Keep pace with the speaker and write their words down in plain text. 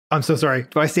I'm so sorry.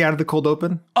 Do I stay out of the cold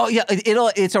open? Oh, yeah.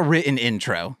 It's a written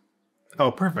intro. Oh,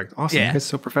 perfect. Awesome. Yeah. You guys are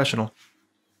so professional.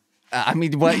 I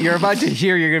mean, what you're about to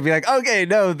hear, you're going to be like, okay,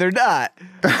 no, they're not.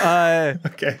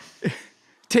 Okay.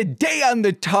 Today on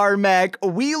the tarmac,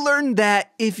 we learned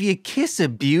that if you kiss a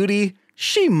beauty,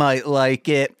 she might like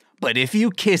it. But if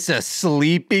you kiss a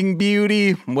sleeping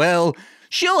beauty, well,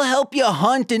 she'll help you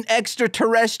hunt an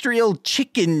extraterrestrial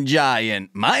chicken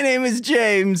giant. My name is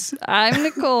James. I'm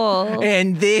Nicole.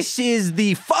 And this is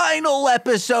the final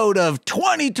episode of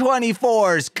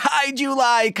 2024's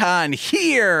KaiJULY Con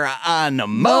here on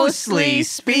Mostly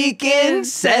Speaking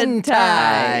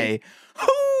Sentai.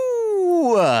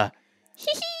 Hoo!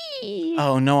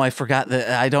 Oh no, I forgot that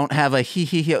I don't have a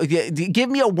hee. Give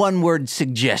me a one-word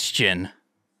suggestion.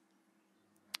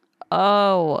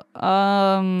 Oh,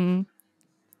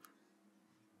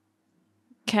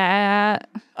 cat.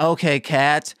 Okay,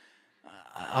 cat.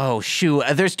 Oh, shoot.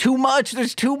 There's too much.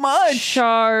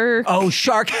 Shark. Oh,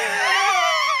 shark.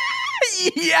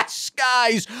 Yes,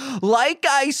 guys. Like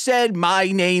I said,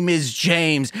 my name is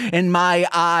James, and my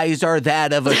eyes are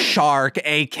that of a shark,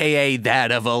 a.k.a.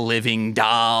 that of a living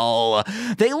doll.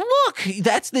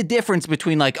 That's the difference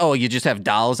between like, oh, you just have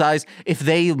doll's eyes. If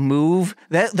they move,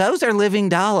 those are living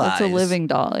doll eyes. That's a living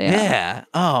doll, yeah. Yeah.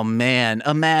 Oh, man.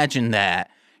 Imagine that.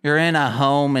 You're in a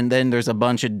home, and then there's a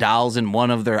bunch of dolls, and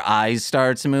one of their eyes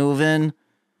starts moving.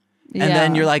 And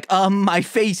then you're like, my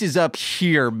face is up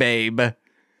here, babe.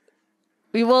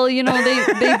 Well, you know,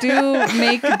 they do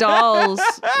make dolls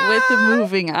with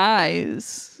moving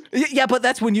eyes. Yeah, but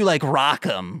that's when you like rock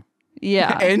them.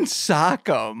 Yeah. And sock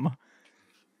them.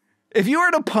 If you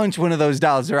were to punch one of those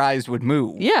dolls, their eyes would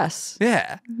move. Yes.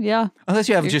 Yeah. Yeah. Unless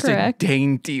you have You're just correct. a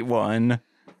dainty one.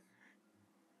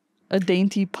 A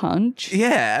dainty punch.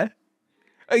 Yeah.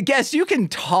 I guess you can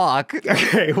talk.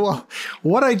 Okay, well,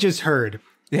 what I just heard,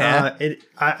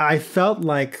 I felt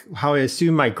like how I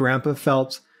assume my grandpa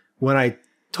felt when I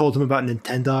told him about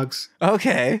Nintendogs.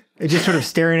 Okay. It just sort of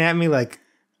staring at me like,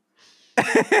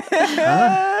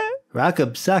 huh?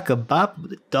 Rock-a, sock-a, bop,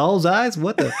 doll's eyes?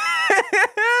 What the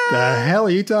hell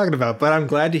are you talking about? But I'm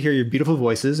glad to hear your beautiful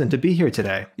voices and to be here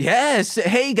today. Yes.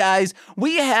 Hey, guys,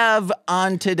 we have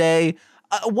on today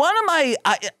one of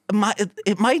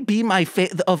it might be my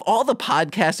favorite of all the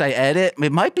podcasts I edit.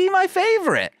 It might be my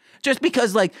favorite. Just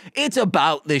because, like, it's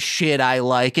about the shit I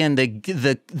like and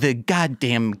the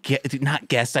goddamn, not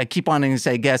guest. I keep wanting to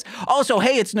say guest. Also,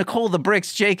 hey, it's Nicole the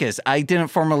Bricks Jacobs. I didn't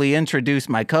formally introduce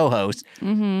my co-host.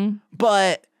 Mm-hmm.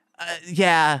 But,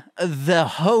 yeah, the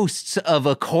hosts of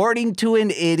According to an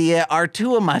Idiot are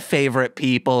two of my favorite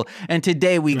people. And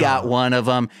today we got one of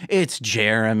them. It's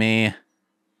Jeremy.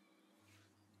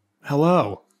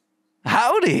 Hello.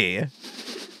 Howdy.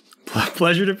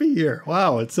 Pleasure to be here.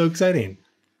 Wow, it's so exciting.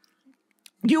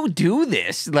 You do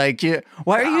this, like,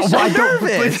 why are you so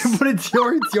nervous? But it's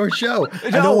your show. I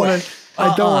don't want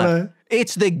to.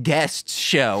 It's the guest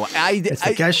show. It's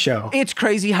the guest show. It's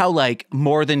crazy how, like,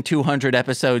 more than 200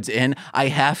 episodes in, I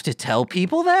have to tell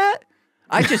people that.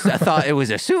 I just thought it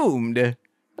was assumed.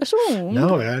 Assumed?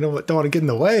 No, man, I don't want to get in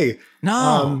the way.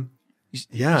 No.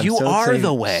 Yeah, you so are excited.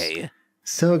 the way.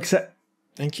 So excited.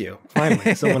 Thank you.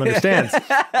 Finally, someone understands.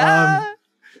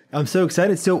 I'm so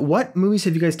excited. So what movies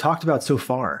have you guys talked about so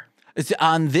far?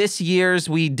 On this year's,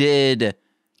 we did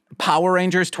Power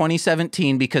Rangers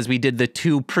 2017 because we did the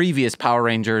two previous Power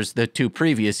Rangers the two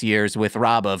previous years with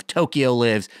Rob of Tokyo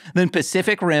Lives. Then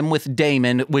Pacific Rim with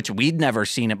Damon, which we'd never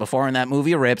seen it before, and that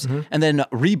movie rips. Mm-hmm. And then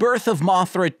Rebirth of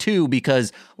Mothra 2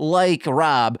 because, like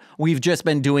Rob, we've just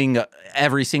been doing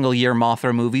every single year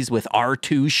Mothra movies with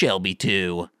R2 Shelby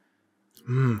 2.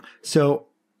 So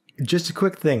just a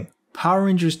quick thing. Power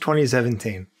Rangers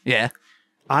 2017. Yeah.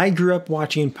 I grew up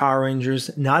watching Power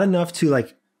Rangers, not enough to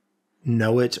like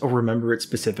know it or remember it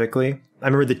specifically. I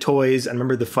remember the toys, I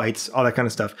remember the fights, all that kind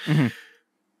of stuff.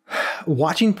 Mm-hmm.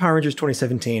 Watching Power Rangers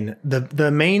 2017,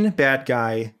 the main bad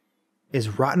guy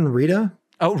is Rotten Rita.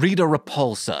 Oh, Rita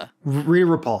Repulsa. Rita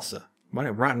Repulsa. Why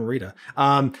Rotten Rita?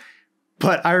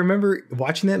 But I remember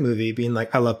watching that movie being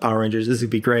like, I love Power Rangers. This would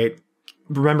be great.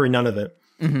 Remembering none of it.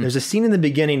 Mm-hmm. There's a scene in the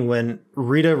beginning when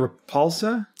Rita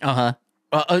Repulsa.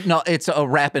 No, it's a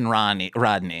Rappin' Rodney.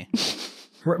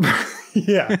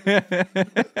 Yeah.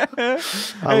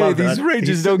 Hey, these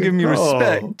Rangers don't give me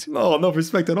respect. No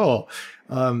respect at all.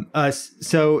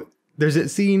 So there's a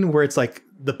scene where it's like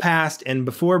the past, and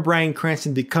before Bryan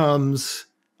Cranston becomes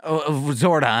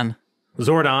Zordon,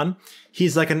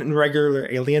 he's like an irregular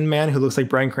alien man who looks like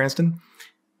Bryan Cranston,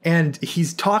 and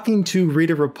he's talking to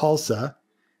Rita Repulsa.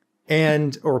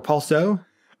 Or Repulso.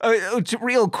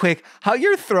 Real quick, how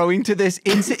you're throwing to this,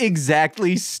 it's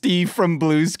exactly Steve from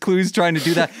Blue's Clues trying to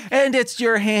do that. And it's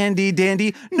your handy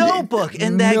dandy notebook.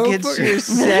 And that gets your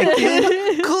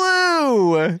second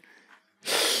clue.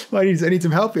 Well, I need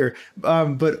some help here.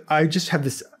 But I just have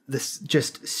this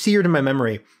just seared in my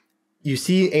memory. You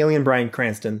see Alien Bryan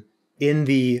Cranston in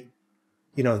the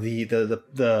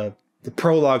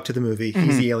prologue to the movie.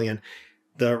 He's the alien.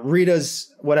 The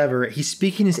Rita's whatever. He's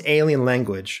speaking his alien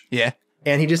language. Yeah.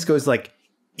 And he just goes like,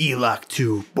 Ilak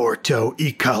tu Borto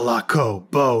Ikalako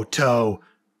Boto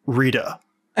Rita.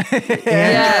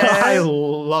 And I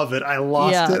love it. I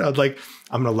lost it. I was like,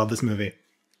 I'm going to love this movie.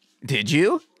 Did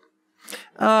you?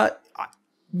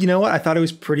 You know what? I thought it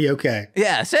was pretty okay.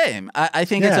 Yeah, same. I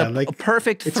think it's a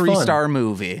perfect 3-star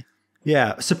movie.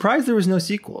 Yeah. Surprised there was no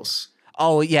sequels.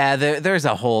 Oh, yeah. There's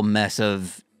a whole mess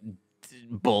of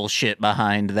bullshit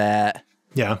behind that.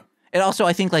 Yeah. It also,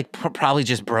 I think, like, probably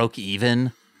just broke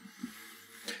even.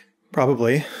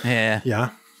 Probably. Yeah.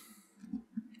 Yeah.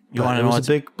 You want to know what's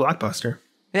a big blockbuster?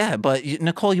 Yeah, but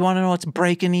Nicole, you want to know what's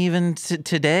breaking even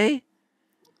today?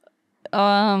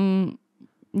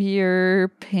 Your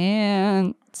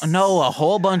pants. No, a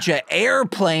whole bunch of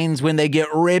airplanes when they get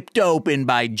ripped open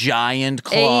by giant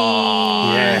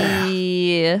claws.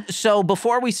 Yeah. So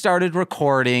before we started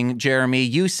recording, Jeremy,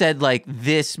 you said like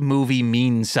this movie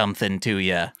means something to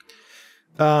you.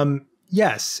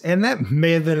 Yes, and that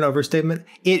may have been an overstatement.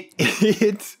 It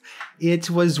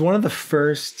was one of the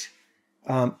first.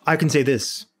 I can say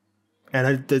this,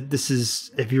 and this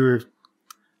is if you're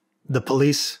the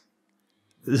police,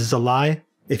 this is a lie.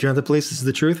 If you're not the police, this is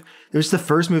the truth. It was the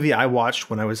first movie I watched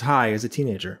when I was high as a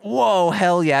teenager. Whoa,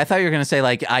 hell yeah! I thought you were gonna say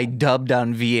like I dubbed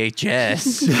on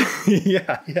VHS.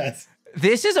 Yeah, yes.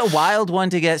 This is a wild one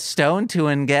to get stoned to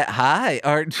and get high,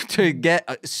 or to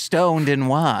get stoned and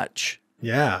watch.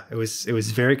 Yeah, it was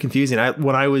very confusing.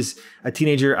 When I was a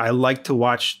teenager, I liked to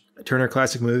watch Turner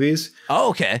Classic Movies. Oh,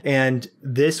 okay. And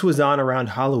this was on around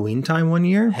Halloween time one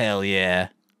year. Hell yeah.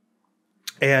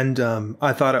 And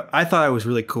I thought I was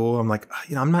really cool. I'm like,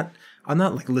 I'm not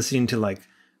like listening to like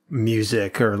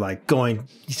music or like going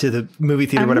to the movie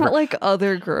theater or whatever. I'm not like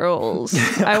other girls.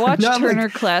 I watch Turner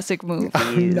Classic Movies.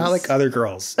 I'm not like other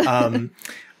girls.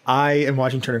 I am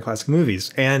watching Turner Classic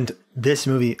Movies, and this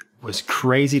movie was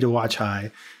crazy to watch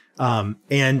high.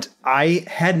 And I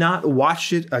had not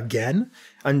watched it again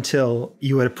until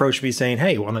you had approached me saying,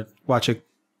 hey, want to watch a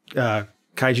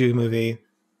kaiju movie,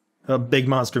 a big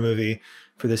monster movie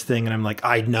for this thing? And I'm like,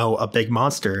 I know a big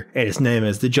monster, and his name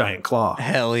is the Giant Claw.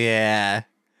 Hell yeah.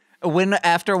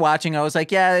 After watching, I was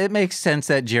like, yeah, it makes sense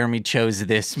that Jeremy chose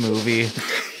this movie.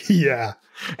 Yeah.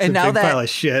 And now big pile of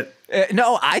shit.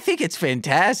 No, I think it's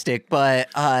fantastic, but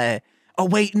oh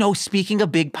wait, no, speaking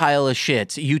of big pile of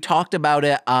shits, you talked about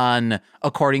it on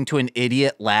According to an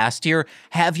Idiot last year.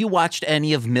 Have you watched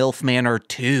any of MILF Manor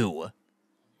 2?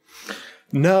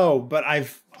 No, but I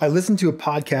listened to a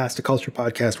culture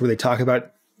podcast where they talk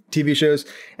about TV shows,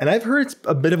 and I've heard it's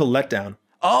a bit of a letdown.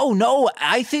 Oh, no,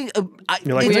 I think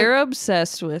we're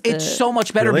obsessed with it. It's so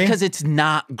much better Really? because it's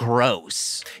not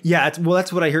gross. Yeah,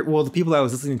 that's what I heard. Well, the people I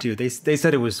was listening to, they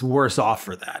said it was worse off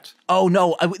for that. Oh,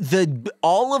 no,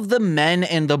 all of the men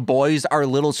and the boys are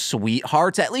little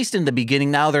sweethearts, at least in the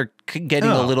beginning. Now they're getting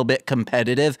a little bit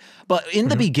competitive. But in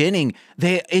the beginning,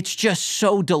 it's just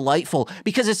so delightful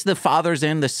because it's the fathers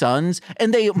and the sons.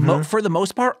 And they, for the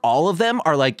most part, all of them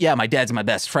are like, yeah, my dad's my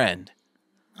best friend.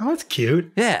 Oh, that's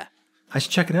cute. Yeah. I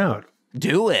should check it out.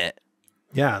 Do it.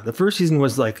 Yeah, the first season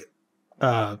was like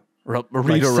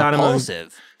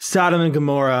Repulsive. Sodom and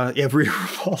Gomorrah. Yeah, Rita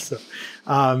Repulsive.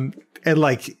 And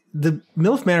like the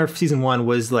MILF Manor season 1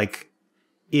 was like,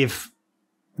 if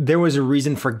there was a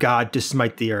reason for God to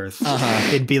smite the earth,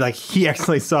 it'd be like he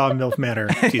actually saw MILF Manor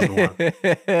season 1.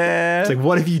 It's like,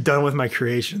 what have you done with my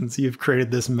creations? You've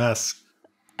created this mess.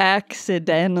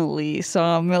 Accidentally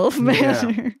saw MILF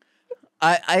Manor. Yeah.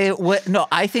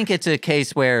 I think it's a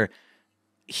case where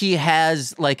he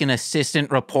has like an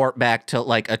assistant report back to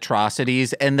like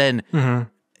atrocities, and then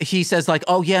he says like,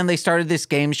 oh yeah, and they started this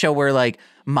game show where like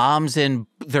moms and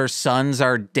their sons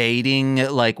are dating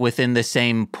like within the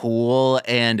same pool,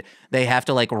 and they have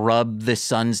to like rub the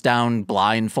sons down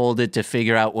blindfolded to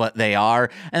figure out what they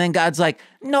are. And then God's like,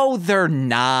 no, they're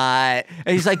not.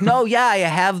 And he's like, no, yeah, I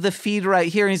have the feed right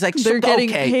here. And he's like, they're getting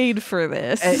okay. paid for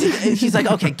this. And he's like,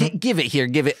 okay, give it here,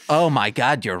 give it. Oh my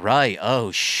God, you're right.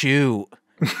 Oh shoot.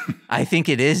 I think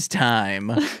it is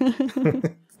time.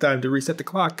 It's time to reset the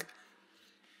clock.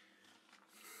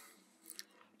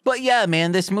 But yeah,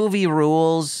 man, this movie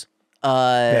rules.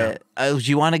 Do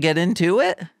you want to get into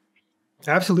it?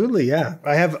 Absolutely, yeah.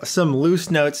 I have some loose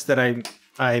notes that I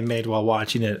I made while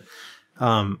watching it.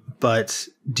 But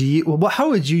how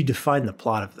would you define the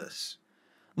plot of this?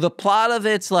 The plot of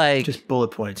it's like just bullet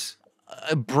points.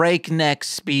 Breakneck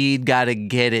speed, gotta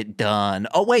get it done.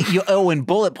 Oh wait, in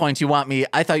bullet points you want me?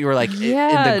 I thought you were like in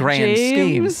the grand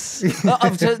James.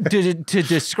 scheme. To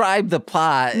describe the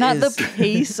plot, not the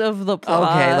pace of the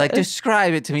plot. Okay, like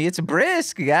describe it to me. It's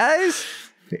brisk, guys.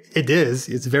 It is.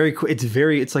 It's very.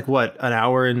 It's like what, an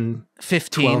hour and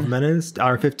 12 minutes,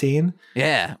 hour 15.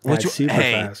 Yeah, which super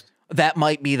fast. That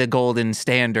might be the golden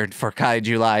standard for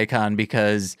KaiJULY Con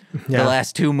because the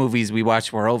last 2 movies we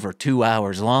watched were over 2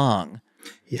 hours long.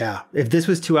 Yeah. If this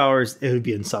was 2 hours, it would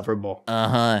be insufferable.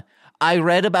 Uh-huh. I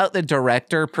read about the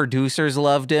director. Producers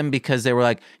loved him because they were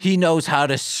like, he knows how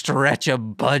to stretch a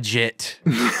budget.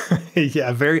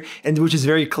 Yeah, which is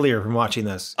very clear from watching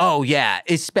this. Oh, yeah.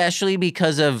 Especially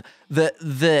because of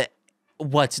the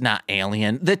what's not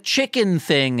alien? The chicken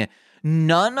thing.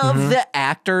 None of the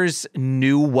actors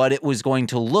knew what it was going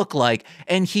to look like.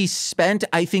 And he spent,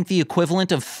 I think, the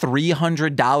equivalent of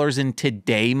 $300 in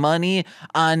today money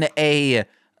on a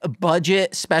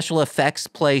budget special effects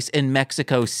place in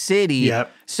Mexico City.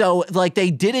 Yep. So, like, they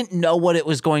didn't know what it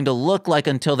was going to look like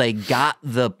until they got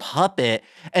the puppet.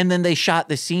 And then they shot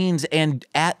the scenes. And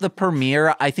at the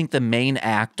premiere, I think the main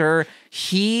actor,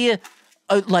 he...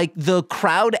 like the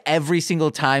crowd every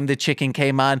single time the chicken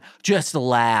came on just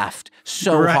laughed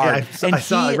so hard.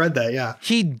 I read that, yeah.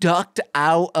 He ducked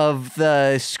out of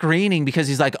the screening because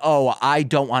he's like, oh, I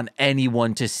don't want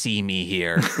anyone to see me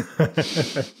here.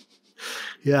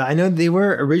 Yeah, I know they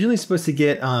were originally supposed to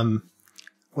get,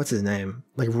 what's his name?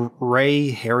 Like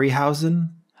Ray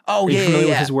Harryhausen? Oh, Are you yeah, familiar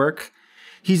with his work?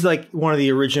 He's like one of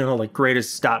the original, like,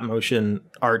 greatest stop motion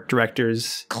art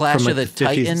directors. Clash of the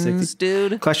 50s Titans,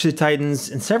 dude. Clash of the Titans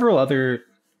and several other.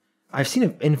 I've seen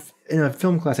it in a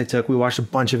film class I took. We watched a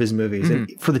bunch of his movies, and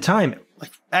for the time,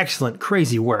 like, excellent,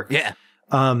 crazy work. Yeah.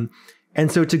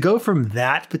 And so to go from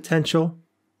that potential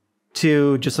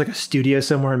to just like a studio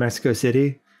somewhere in Mexico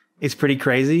City is pretty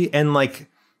crazy. And like,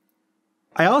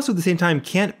 I also at the same time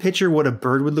can't picture what a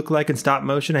bird would look like in stop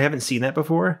motion. I haven't seen that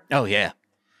before. Oh yeah.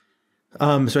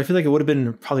 So I feel like it would have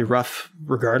been probably rough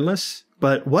regardless.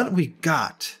 But what we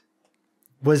got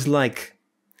was like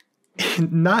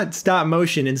not stop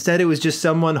motion. Instead, it was just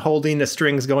someone holding the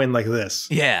strings going like this.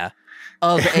 Yeah.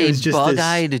 Of a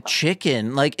bug-eyed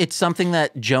chicken. Like, it's something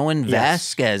that Joan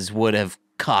Vasquez would have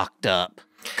concocted up.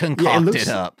 Cocked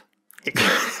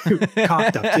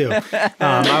up, too.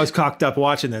 I was cocked up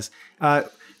watching this.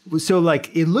 So,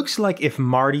 like, it looks like if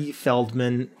Marty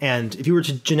Feldman and if you were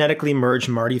to genetically merge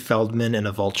Marty Feldman and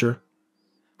a vulture.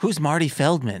 Who's Marty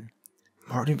Feldman?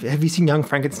 Have you seen Young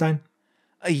Frankenstein?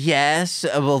 Yes.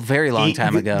 Well, very long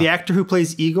time ago. The actor who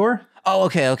plays Igor? Oh,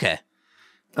 okay.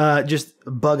 Just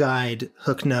bug-eyed,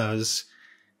 hook nose.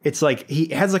 It's like he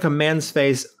has like a man's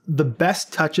face. The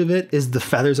best touch of it is the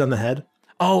feathers on the head.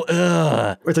 Oh,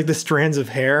 ugh. Or it's like the strands of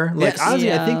hair. Like, yes.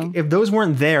 honestly, I think if those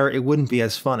weren't there, it wouldn't be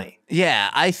as funny. Yeah,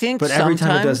 I think but every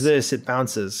time it does this, it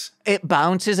bounces. It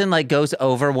bounces and like goes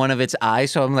over one of its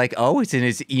eyes. So I'm like, oh, it's in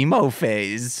its emo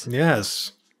phase.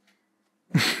 Yes.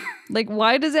 Like,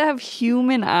 why does it have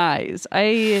human eyes?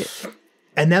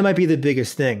 And that might be the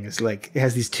biggest thing. Is like it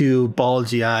has these two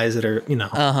bulgy eyes that are,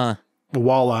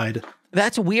 wall-eyed.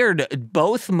 That's weird.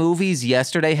 Both movies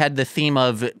yesterday had the theme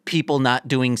of people not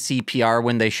doing CPR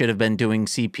when they should have been doing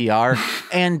CPR.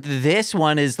 And this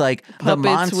one is like Puppets the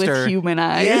monster with human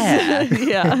eyes. Yeah.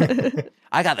 Yeah.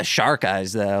 I got the shark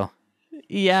eyes though.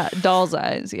 Yeah, doll's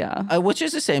eyes, yeah. Which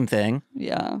is the same thing.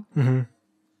 Yeah. Mm-hmm.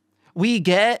 We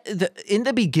get, in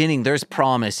the beginning, there's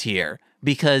promise here.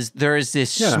 Because there's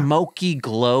this smoky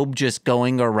globe just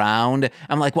going around.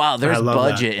 I'm like, wow, there's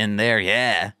budget in there.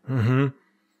 Yeah. Mm-hmm.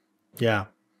 Yeah.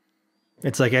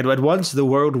 It's like at once the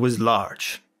world was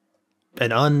large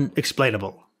and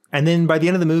unexplainable. And then by the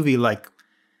end of the movie, like,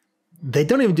 they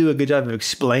don't even do a good job of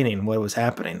explaining what was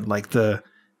happening. Like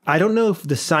I don't know if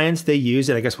the science they use,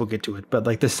 and I guess we'll get to it, but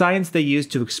like the science they use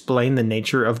to explain the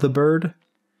nature of the bird.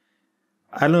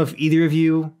 I don't know if either of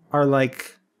you are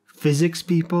like physics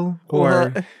people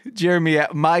or Jeremy,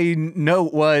 my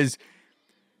note was,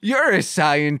 you're a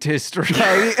scientist,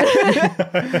 right?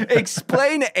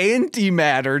 Explain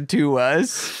antimatter to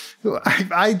us.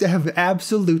 I have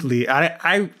absolutely.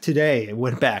 I today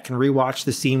went back and rewatched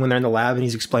the scene when they're in the lab and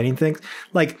he's explaining things.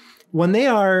 Like when they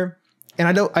are, and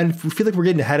I feel like we're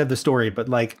getting ahead of the story, but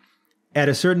like at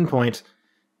a certain point,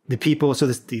 the people. So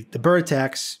the bird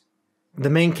attacks the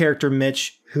main character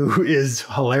Mitch, who is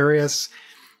hilarious.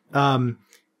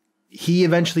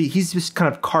 He's just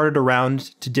kind of carted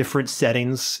around to different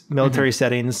settings, military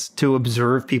settings, to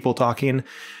observe people talking.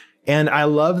 And I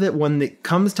love that when it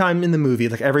comes time in the movie,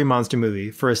 like every monster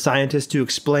movie, for a scientist to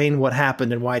explain what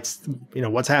happened and why it's,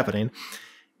 what's happening,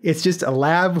 it's just a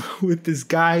lab with this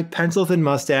guy, pencil thin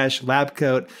mustache, lab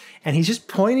coat, and he's just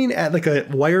pointing at like a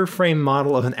wireframe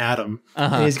model of an atom.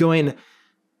 And he's going,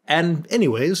 and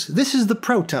anyways, this is the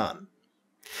proton.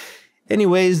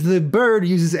 Anyways, the bird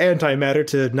uses antimatter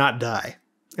to not die.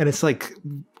 And it's like,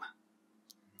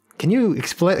 can you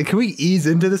explain? Can we ease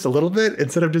into this a little bit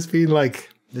instead of just being like,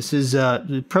 this is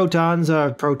protons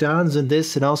are protons and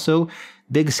this, and also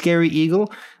big scary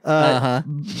eagle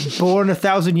born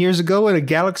 1,000 years ago in a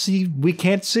galaxy we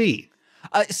can't see.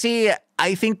 See,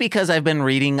 I think because I've been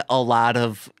reading a lot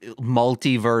of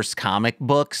multiverse comic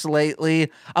books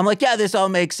lately, I'm like, yeah, this all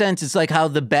makes sense. It's like how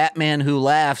the Batman Who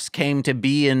Laughs came to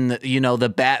be in,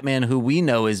 the Batman who we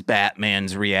know is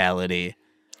Batman's reality.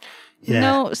 Yeah.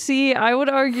 No, see, I would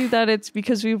argue that it's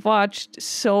because we've watched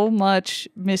so much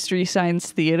Mystery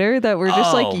Science Theater that we're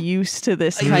just like used to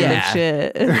this kind of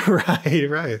shit.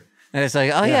 Right. And it's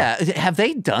like, oh yeah, have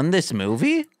they done this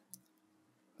movie?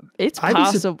 It's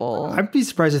possible. I'd be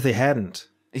surprised if they hadn't.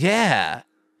 Yeah.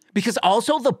 Because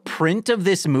also the print of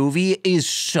this movie is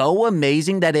so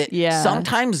amazing that it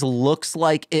sometimes looks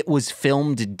like it was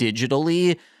filmed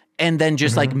digitally and then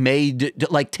just like made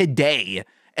like today.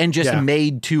 And just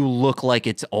made to look like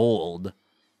it's old.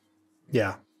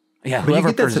 Yeah. Yeah,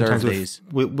 whoever preserved these.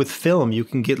 With film, you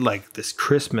can get like this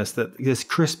crispness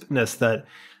that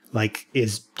like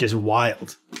is just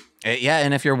wild. Yeah,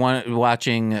 and if you're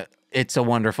watching It's a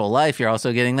Wonderful Life, you're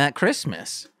also getting that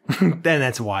Christmas. Then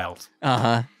that's wild.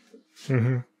 Uh-huh.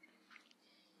 Mm-hmm.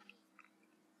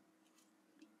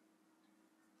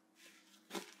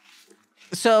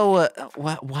 So,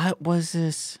 what was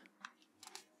this?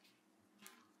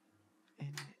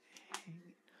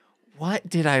 What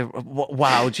did I...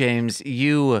 Wow, James,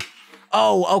 you...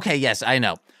 Oh, okay, yes, I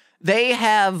know. They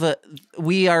have...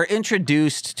 We are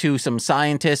introduced to some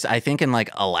scientists, I think in like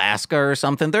Alaska or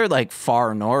something. They're like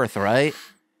far north, right?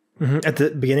 At the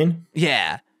beginning?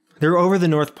 Yeah. They're over the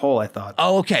North Pole, I thought.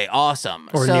 Oh, okay, awesome.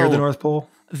 Or near the North Pole?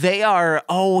 They are...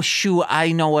 Oh, shoot,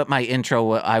 I know what my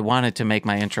intro... I wanted to make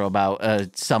my intro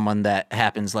about someone that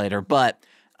happens later, but...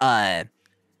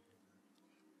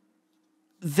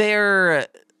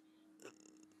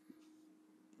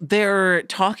 They're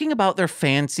talking about their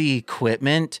fancy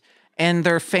equipment, and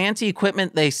their fancy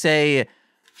equipment, they say,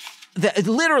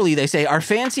 literally they say, our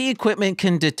fancy equipment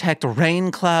can detect rain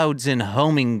clouds and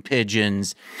homing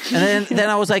pigeons. And then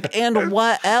I was like, and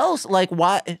what else? Like,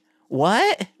 what?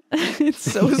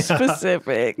 It's so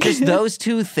specific. Just those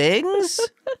two things?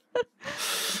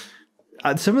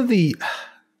 Some of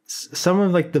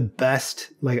like the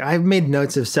best, like I've made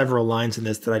notes of several lines in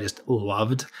this that I just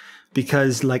loved.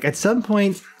 Because, like, at some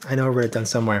point, I know I wrote it down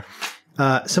somewhere.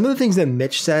 Some of the things that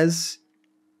Mitch says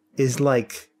is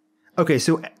like, okay,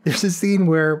 so there's this scene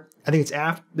where I think it's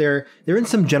after they're in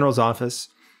some general's office,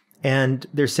 and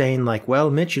they're saying like, well,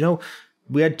 Mitch,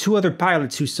 we had 2 other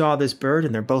pilots who saw this bird,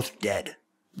 and they're both dead,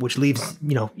 which leaves,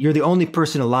 you're the only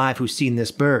person alive who's seen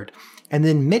this bird. And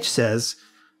then Mitch says,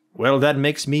 well, that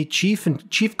makes me chief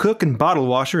cook and bottle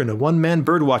washer in a one-man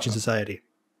bird watching society.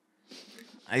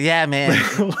 Yeah, man.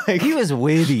 Like, he was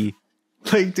witty.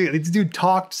 Like, dude, this dude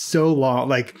talked so long.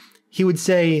 Like, he'd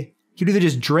either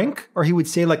just drink or he would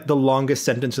say, like, the longest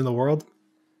sentence in the world.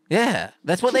 Yeah,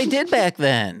 that's what they did back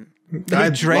then. They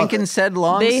drank and said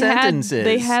long sentences.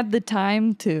 They had the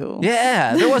time to.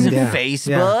 Yeah, there wasn't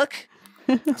Facebook.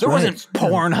 Yeah. There wasn't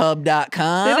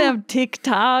Pornhub.com. They didn't have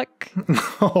TikTok.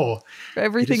 No.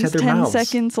 Everything's 10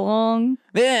 seconds long.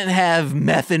 They didn't have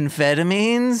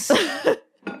methamphetamines.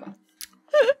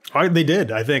 They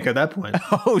did, I think, at that point.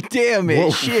 Oh, damn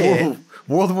it. Shit.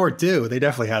 World War II, they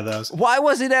definitely had those. Why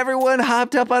wasn't everyone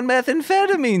hopped up on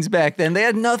methamphetamines back then? They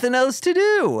had nothing else to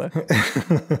do.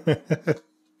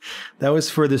 That was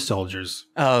for the soldiers.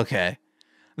 Oh, okay.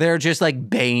 They're just like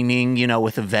baning,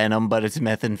 with a venom, but it's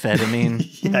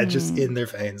methamphetamine. Yeah, just in their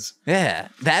veins. Yeah.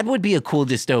 That would be a cool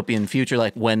dystopian future,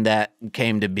 like when that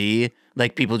came to be.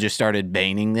 Like people just started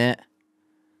baning it.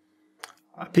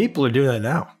 People are doing that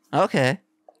now. Okay.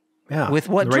 Yeah. With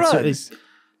what drugs?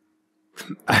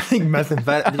 I think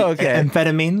methamphetamines. Okay.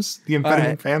 Amphetamines, the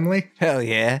amphetamine family. Hell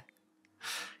yeah.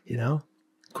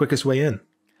 Quickest way in.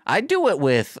 I'd do it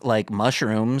with like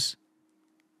mushrooms.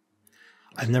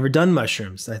 I've never done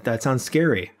mushrooms. That sounds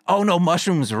scary. Oh no,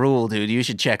 mushrooms rule, dude. You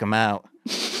should check them out.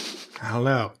 I don't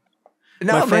know.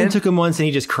 No, my friend took him once and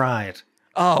he just cried.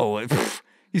 Oh,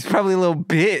 he's probably a little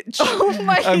bitch. Oh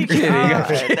my I'm God.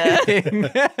 kidding.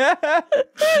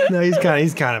 No,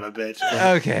 he's kind of a bitch.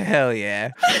 Okay, hell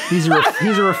yeah. He's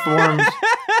a reformed.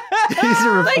 He's a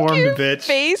reformed your bitch.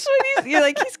 face when you're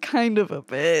like, he's kind of a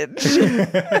bitch.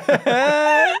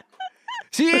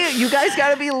 See, you guys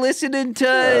got to be listening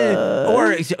to,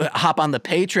 or hop on the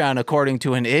Patreon according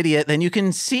to an idiot, then you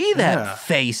can see that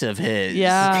face of his.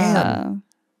 Yeah.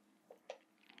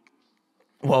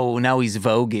 Whoa, now he's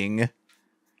voguing.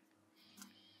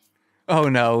 Oh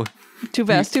no. Too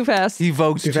fast, too fast. He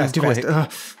vogues too quick. Oh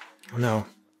no.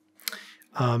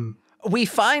 We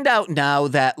find out now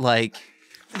that, like,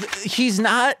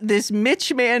 this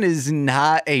Mitch man is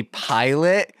not a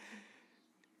pilot.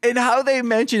 And how they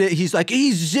mention it, he's like,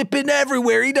 he's zipping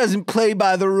everywhere. He doesn't play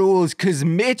by the rules because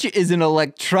Mitch is an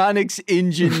electronics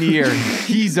engineer.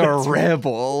 He's a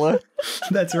rebel.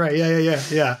 That's right.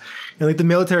 Yeah. And like the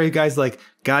military guy's like,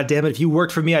 God damn it, if you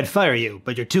worked for me, I'd fire you,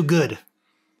 but you're too good.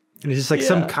 And it's just like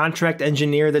some contract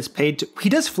engineer that's paid to, he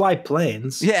does fly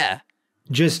planes. Yeah.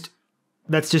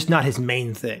 That's just not his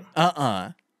main thing.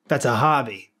 That's a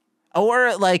hobby.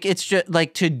 Or like it's just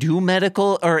like to do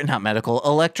electrical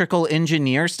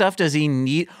engineer stuff. Does he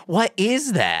need, what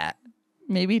is that?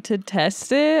 Maybe to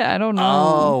test it? I don't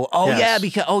know. Yeah,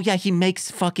 he makes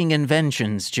fucking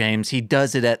inventions, James. He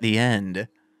does it at the end.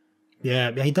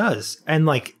 Yeah, he does. And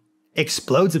like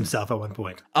explodes himself at one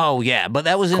point. Oh yeah, but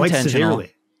that was quite intentional.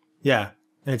 severely. Yeah,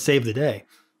 and it saved the day.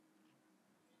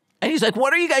 And he's like,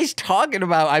 what are you guys talking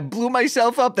about? I blew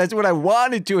myself up. That's what I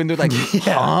wanted to. And they're like,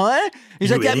 huh?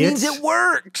 He's like, that means it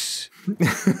works.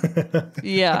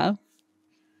 Yeah.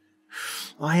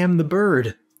 I am the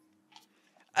bird.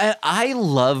 I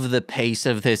love the pace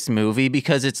of this movie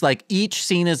because it's like each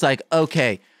scene is like,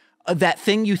 okay, that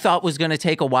thing you thought was going to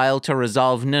take a while to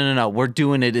resolve. No. We're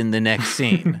doing it in the next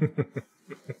scene.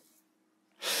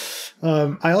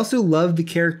 I also love the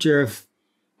character of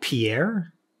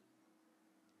Pierre.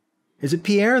 Is it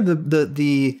Pierre?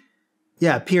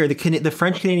 Pierre, the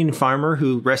French Canadian farmer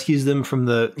who rescues them from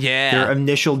their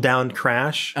initial downed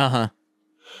crash. That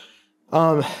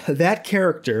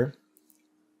character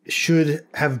should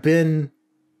have been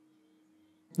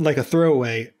like a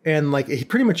throwaway, and like he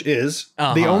pretty much is.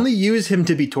 They only use him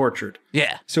to be tortured.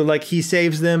 Yeah. So like he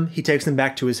saves them, he takes them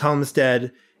back to his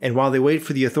homestead, and while they wait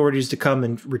for the authorities to come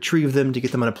and retrieve them to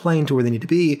get them on a plane to where they need to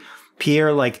be,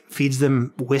 Pierre like feeds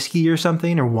them whiskey or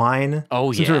something or wine.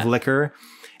 Some sort of liquor.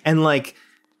 And like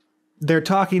they're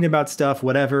talking about stuff,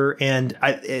 whatever. And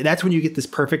that's when you get this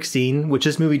perfect scene, which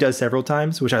this movie does several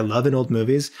times, which I love in old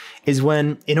movies, is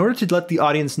when in order to let the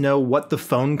audience know what the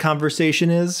phone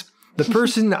conversation is, the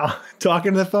person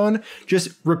talking to the phone just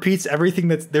repeats everything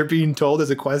that they're being told as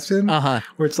a question. Where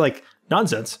it's like,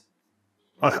 nonsense,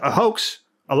 a hoax,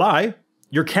 a lie,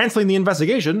 you're canceling the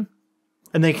investigation.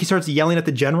 And then he starts yelling at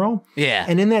the general. Yeah.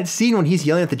 And in that scene when he's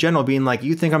yelling at the general, being like,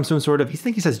 you think I'm some sort of, he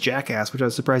says jackass, which I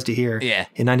was surprised to hear. Yeah.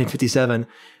 In 1957.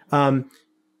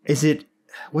 Is it,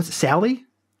 what's it, Sally?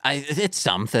 It's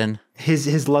something.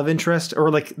 His love interest,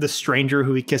 or like the stranger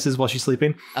who he kisses while she's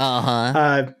sleeping.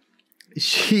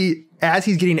 She, as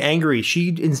he's getting angry, she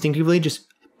instinctively just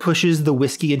pushes the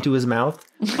whiskey into his mouth.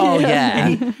 Oh,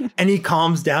 yeah. And he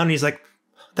calms down and he's like,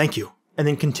 thank you. And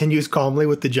then continues calmly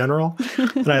with the general.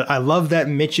 And I love that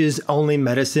Mitch's only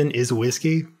medicine is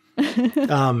whiskey.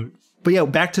 But yeah,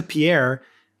 back to Pierre.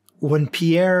 When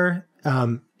Pierre,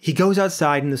 he goes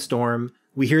outside in the storm,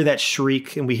 we hear that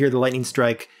shriek and we hear the lightning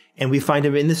strike, and we find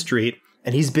him in the street,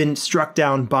 and he's been struck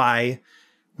down by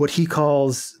what he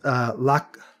calls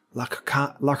Lacarcania?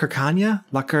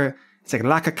 It's like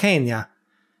Lacacania.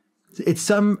 It's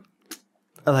some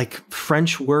like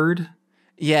French word.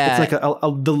 Yeah. It's like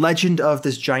the legend of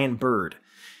this giant bird.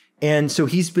 And so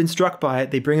he's been struck by it.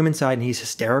 They bring him inside and he's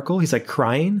hysterical. He's like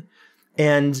crying.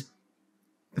 And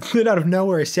then out of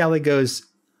nowhere, Sally goes,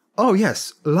 oh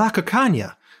yes, La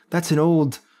Cacania. That's an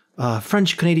old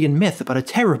French-Canadian myth about a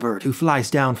terror bird who flies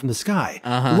down from the sky.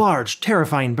 Large,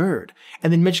 terrifying bird.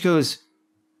 And then Mitch goes,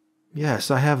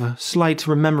 yes, I have a slight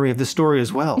memory of the story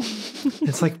as well.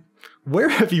 It's like, where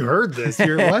have you heard this?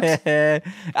 You're what?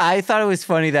 I thought it was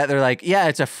funny that they're like, yeah,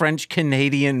 it's a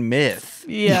French-Canadian myth.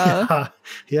 Yeah.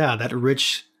 Yeah, that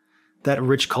rich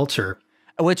culture.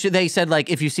 Which they said, like,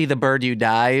 if you see the bird, you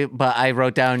die. But I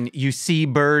wrote down, you see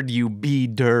bird, you be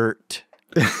dirt.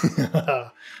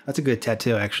 That's a good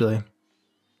tattoo, actually.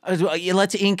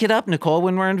 Let's ink it up, Nicole,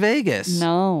 when we're in Vegas.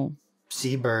 No.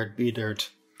 See bird, be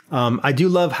dirt. I do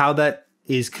love how that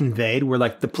is conveyed, where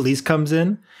like the police comes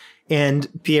in and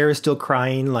Pierre is still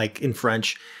crying, like in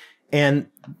French, and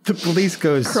the police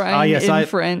goes, crying in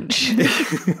French.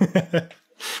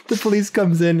 The police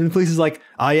comes in and the police is like,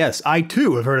 yes, I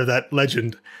too have heard of that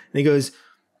legend. And he goes,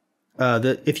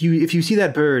 if you see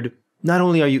that bird, not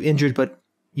only are you injured, but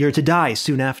you're to die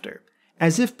soon after.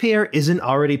 as if Pierre isn't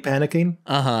already panicking.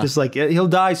 Just like, he'll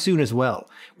die soon as well,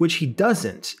 which he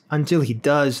doesn't until he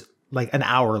does like an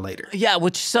hour later. Yeah,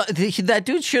 that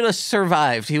dude should have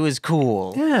survived. He was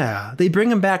cool. Yeah, they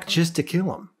bring him back just to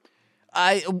kill him.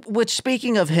 Which,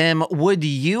 speaking of him, would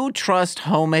you trust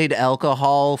homemade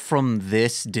alcohol from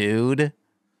this dude?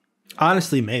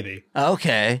 Honestly, maybe.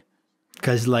 Okay.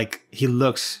 Because, like, he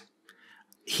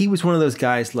was one of those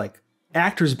guys, like,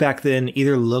 actors back then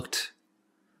either looked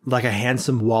like a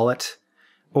handsome wallet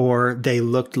or they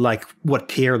looked like what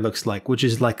Pierre looks like, which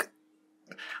is like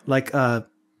a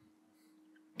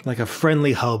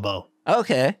friendly hobo.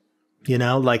 Okay. You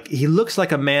know, like, he looks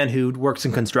like a man who works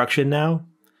in construction now.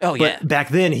 Oh, yeah. But back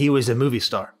then, he was a movie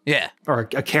star. Yeah. Or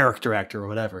a character actor or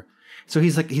whatever. So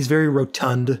he's very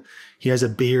rotund. He has a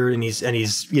beard and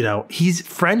he's, you know, he's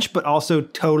French, but also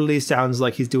totally sounds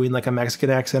like he's doing like a Mexican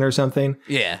accent or something.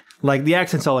 Yeah. Like the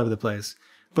accent's all over the place.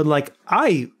 But like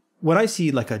when I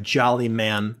see like a jolly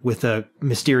man with a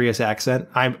mysterious accent,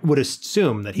 I would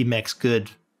assume that he makes good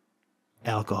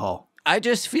alcohol. I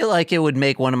just feel like it would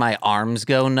make one of my arms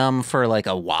go numb for like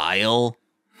a while.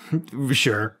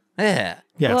 Sure. Yeah.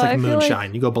 Yeah, Well, it's like I feel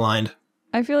moonshine. You go blind.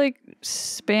 I feel like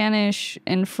Spanish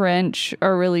and French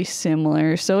are really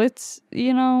similar. So it's,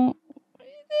 you know,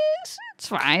 it's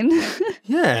fine.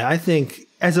 Yeah, I think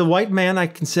as a white man, I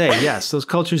can say, yes, those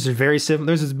cultures are very similar.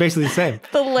 Theirs is basically the same.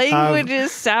 The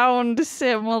languages sound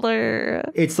similar.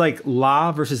 It's like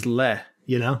la versus le,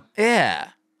 you know? Yeah.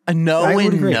 A no I would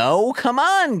and agree. no? Come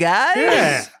on, guys.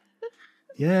 Yeah.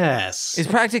 Yes. It's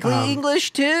practically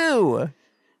English, too.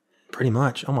 Pretty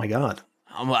much. Oh my God.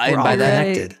 And We're all by that,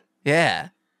 connected. yeah.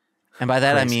 And by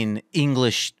that, I Christ. mean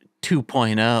English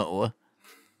 2.0.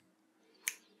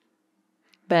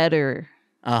 Better.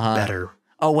 Better.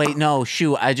 Oh, wait, no,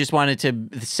 shoot. I just wanted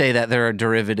to say that they're a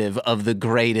derivative of the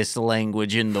greatest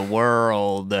language in the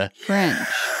world. French.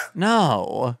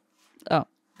 No. Oh.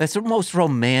 That's the most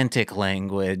romantic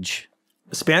language.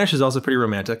 Spanish is also pretty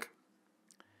romantic.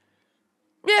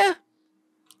 Yeah.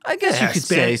 I guess Yeah, you could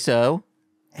say so.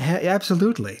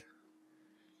 Absolutely.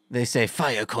 They say,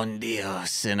 fire con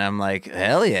Dios. And I'm like,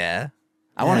 hell yeah.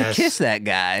 I want to Yes. kiss that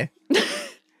guy.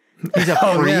 He's a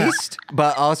Oh, yeah. priest,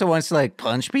 but also wants to, like,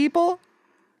 punch people?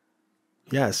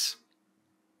 Yes.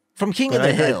 From King of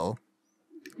But the I- Hill.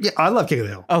 Yeah, I love King of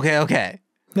the Hill. Okay.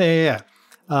 Yeah.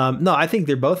 No, I think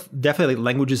they're both definitely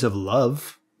languages of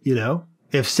love, you know,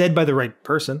 if said by the right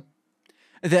person.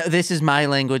 This is my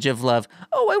language of love.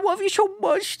 Oh, I love you so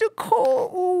much,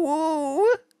 Nicole.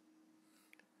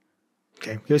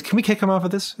 Okay. Can we kick him off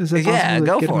of this? Is that Yeah, possible?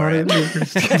 go Get him for out it.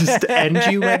 of here? Just end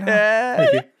you right now?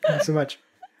 Thank you. Thanks so much.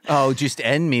 Oh, just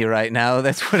end me right now.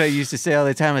 That's what I used to say all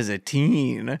the time as a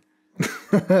teen.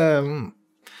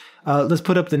 Let's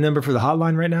put up the number for the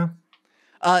hotline right now.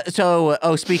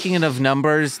 Speaking of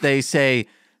numbers, they say,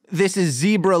 this is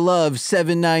Zebra Love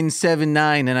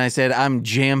 7979. And I said, I'm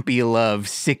Jampy Love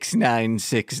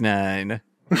 6969.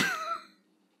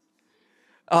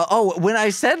 When I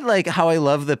said like how I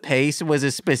love the pace was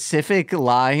a specific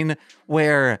line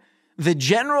where the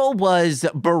general was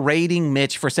berating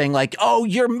Mitch for saying like, oh,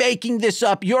 you're making this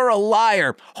up. You're a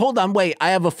liar. Hold on, wait,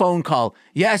 I have a phone call.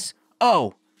 Yes.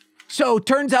 Oh, so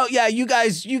turns out, yeah, you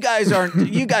guys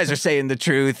aren't, you guys are saying the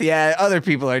truth. Yeah, other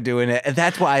people are doing it. And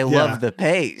that's why I love the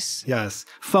pace. Yes.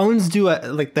 Phones do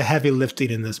like the heavy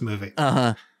lifting in this movie.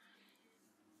 Uh-huh.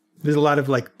 There's a lot of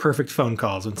like perfect phone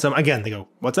calls. And they go,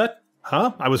 what's that?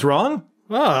 Huh? I was wrong?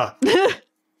 Ah.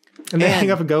 And they hang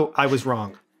up and go, I was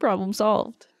wrong. Problem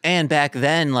solved. And back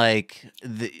then, like,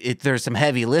 there's some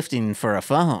heavy lifting for a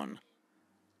phone.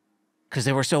 Because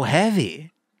they were so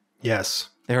heavy. Yes.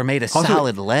 They were made of Also,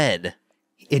 solid lead.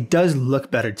 It does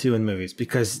look better too in movies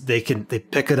because they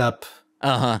pick it up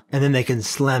Uh-huh. and then they can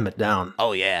slam it down.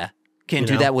 Oh, yeah. Can't You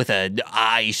do know? that with a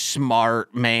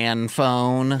iSmart man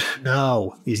phone.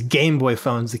 No, these Game Boy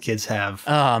phones the kids have.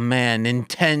 Oh, man.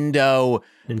 Nintendo.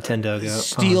 Nintendo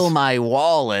Steal phones. my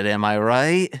wallet, am I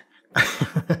right?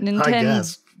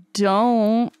 Nintendo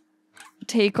don't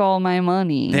take all my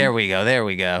money. There we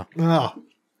go. Oh.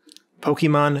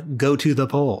 Pokemon, go to the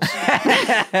polls.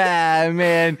 Ah,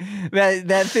 man.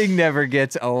 That thing never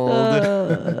gets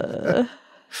old.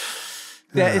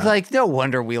 It's like, no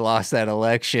wonder we lost that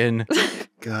election.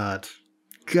 God.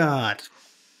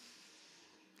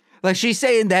 Like, she's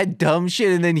saying that dumb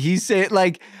shit, and then he's saying,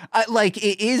 like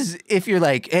it is, if you're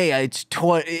like, hey,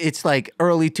 it's like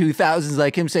early 2000s,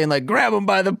 like him saying, like, grab him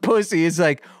by the pussy. It's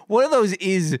like, one of those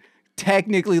is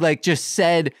technically, like, just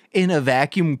said in a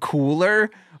vacuum cooler,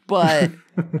 but,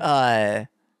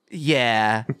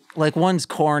 yeah. Like, one's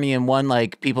corny, and one,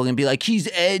 like, people can be like, he's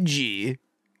edgy.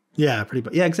 Yeah, pretty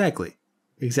much. Yeah, exactly.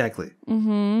 Exactly.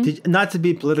 Not to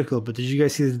be political, but did you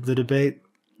guys see the debate?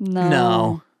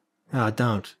 No. Oh,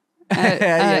 don't.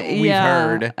 We've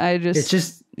heard. It's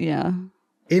just yeah.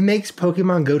 It makes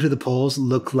Pokemon Go to the polls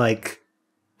look like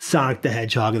Sonic the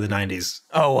Hedgehog of the 90s.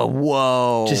 Oh,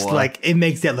 whoa. Just like, it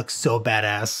makes that look so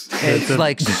badass. It's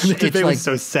like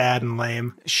so sad and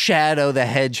lame. Shadow the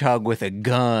Hedgehog with a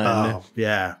gun. Oh,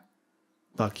 yeah.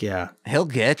 Fuck yeah. He'll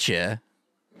get you.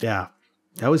 Yeah.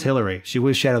 That was Hillary. She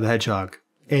was Shadow the Hedgehog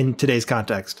in today's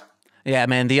context. Yeah,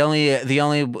 man. The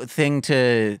only thing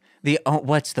to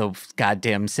what's the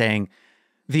goddamn saying?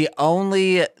 The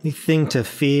only thing to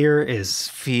fear is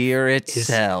fear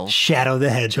itself. Shadow the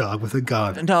Hedgehog with a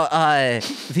gun. No,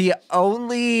 the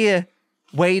only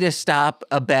way to stop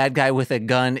a bad guy with a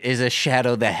gun is a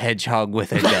Shadow the Hedgehog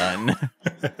with a gun.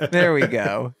 There we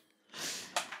go.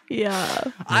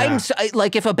 Yeah. I'm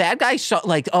like, if a bad guy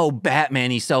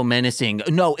Batman, he's so menacing.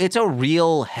 No, it's a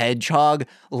real hedgehog,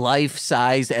 life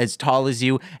size, as tall as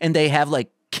you, and they have like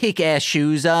kick-ass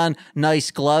shoes on, nice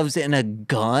gloves, and a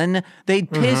gun. They'd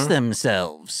piss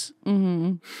themselves.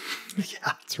 Mm-hmm. Yeah,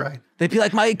 that's right. They'd be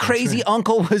like, my crazy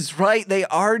uncle was right. They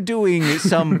are doing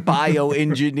some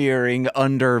bioengineering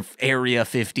under Area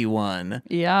 51.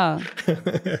 Yeah.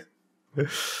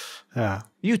 Yeah.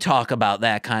 You talk about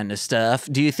that kind of stuff.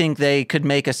 Do you think they could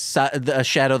make a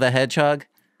Shadow the Hedgehog?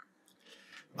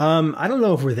 I don't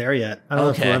know if we're there yet. I don't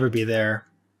know if we'll ever be there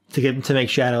to make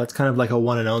Shadow. It's kind of like a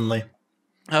one and only.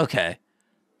 Okay.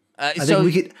 I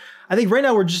think right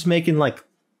now we're just making like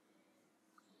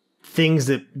things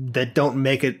that don't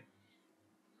make it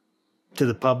to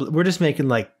the public. We're just making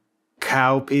like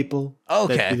cow people.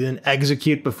 Okay. That we then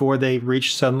execute before they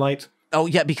reach sunlight. Oh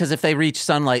yeah, because if they reach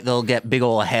sunlight, they'll get big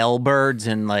old halberds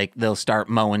and like they'll start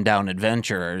mowing down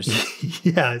adventurers.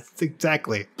 Yeah,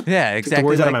 exactly. Yeah, exactly. Took the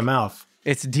words out of my mouth.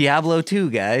 It's Diablo 2,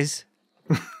 guys.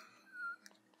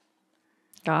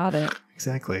 Got it.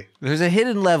 Exactly. There's a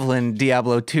hidden level in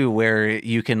Diablo 2 where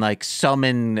you can like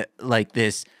summon like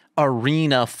this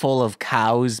arena full of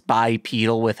cows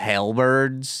bipedal with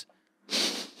halberds.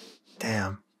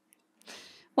 Damn.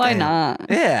 Why not?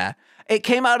 Yeah. It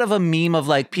came out of a meme of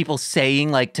like people saying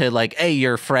like to like, hey,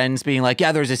 your friends being like,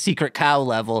 yeah, there's a secret cow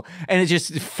level. And it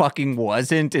just fucking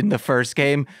wasn't in the first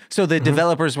game. So the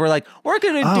developers were like, we're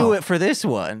going to do it for this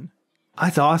one.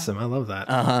 That's awesome. I love that.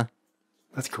 Uh-huh.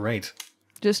 That's great.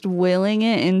 Just willing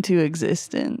it into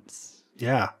existence.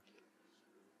 Yeah.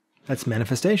 That's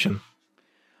manifestation.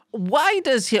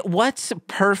 What's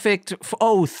perfect?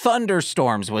 Oh,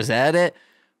 thunderstorms. Was that it?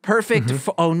 Perfect.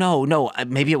 Oh, no.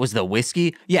 Maybe it was the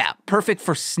whiskey. Yeah. Perfect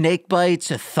for snake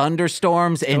bites,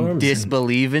 thunderstorms, and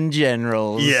disbelieving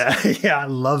generals. Yeah. Yeah. I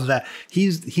love that.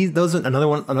 Those are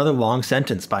another long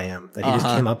sentence by him that he just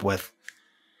came up with.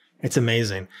 It's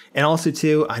amazing. And also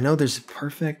too, I know there's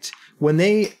perfect when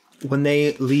they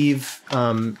leave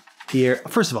Pierre.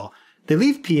 First of all, they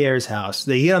leave Pierre's house.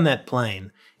 They get on that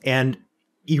plane, and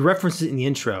he references it in the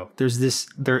intro.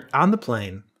 They're on the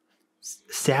plane.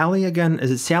 Sally again. Is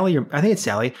it Sally? I think it's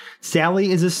Sally.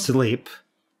 Sally is asleep.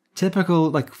 Typical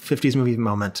like 50s movie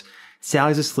moment.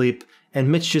 Sally's asleep,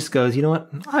 and Mitch just goes, you know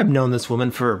what? I've known this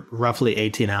woman for roughly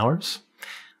 18 hours.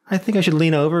 I think I should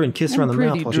lean over and kiss her on the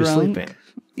mouth while she's sleeping.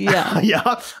 Yeah.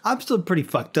 Yeah, I'm still pretty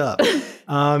fucked up.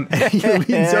 And he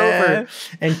leans over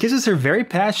and kisses her very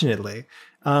passionately.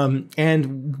 And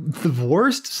the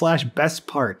worst/best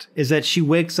part is that she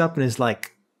wakes up and is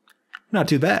like, not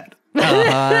too bad.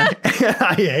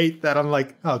 I hate that. I'm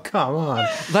like, oh, come on.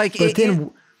 Like,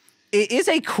 it is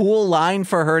a cool line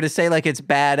for her to say, like, it's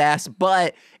badass,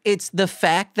 but it's the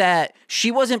fact that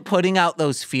she wasn't putting out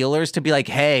those feelers to be like,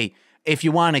 hey, if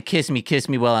you want to kiss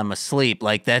me while I'm asleep.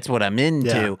 Like, that's what I'm into.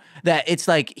 Yeah. That it's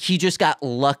like he just got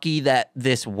lucky that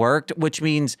this worked, which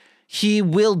means he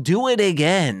will do it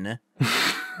again.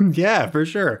 Yeah, for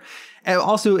sure. And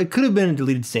also, it could have been a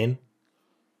deleted scene.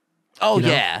 Oh,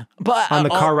 yeah. But on the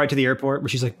car ride to the airport where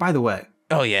she's like, by the way.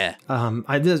 Oh, yeah.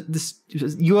 This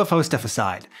UFO stuff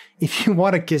aside, if you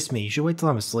want to kiss me, you should wait till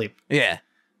I'm asleep. Yeah.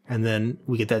 And then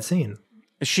we get that scene.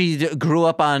 She grew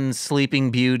up on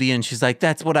Sleeping Beauty, and she's like,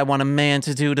 that's what I want a man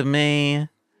to do to me.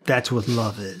 That's what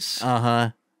love is. Uh-huh.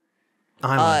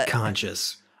 I'm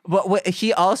unconscious. But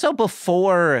he also,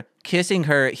 before kissing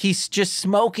her, he's just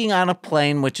smoking on a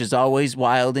plane, which is always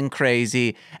wild and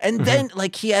crazy. And then,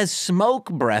 like, he has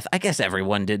smoke breath. I guess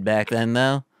everyone did back then,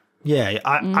 though. Yeah,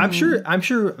 I'm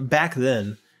sure back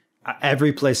then,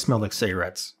 every place smelled like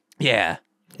cigarettes. Yeah.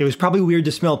 It was probably weird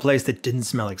to smell a place that didn't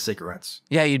smell like cigarettes.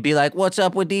 Yeah, you'd be like, what's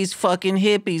up with these fucking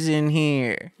hippies in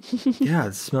here?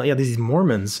 These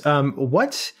Mormons.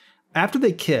 After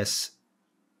they kiss,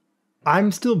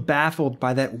 I'm still baffled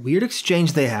by that weird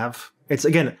exchange they have It's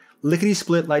again lickety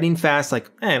split, lightning fast, like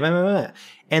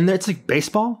and it's like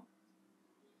baseball.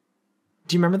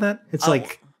 Do you remember that? It's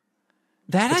like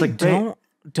that. It's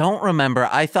don't remember.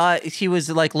 I thought he was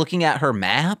like looking at her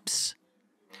maps.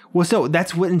 Well, so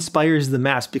that's what inspires the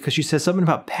maps because she says something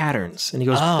about patterns, and he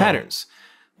goes patterns.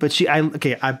 But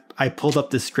I pulled up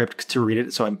the script to read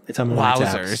it, so it's on my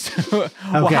tabs.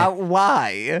 Okay.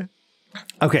 Why?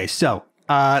 Okay, so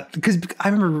because I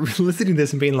remember listening to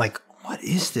this and being like, "What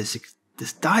is this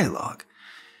dialogue?"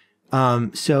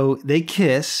 So they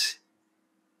kiss.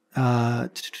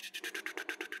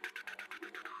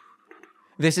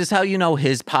 This is how you know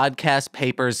his podcast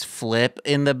papers flip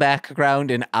in the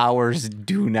background and ours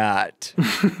do not.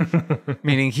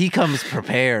 Meaning he comes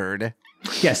prepared.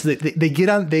 Yes, they get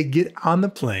on the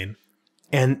plane,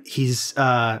 and he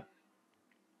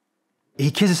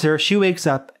kisses her. She wakes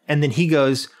up, and then he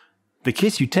goes, "The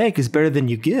kiss you take is better than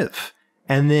you give."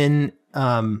 And then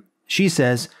she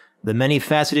says, a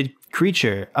many-faceted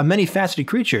creature,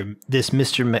 this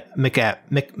Mr.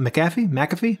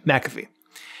 McAfee.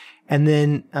 And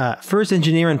then first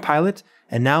engineer and pilot,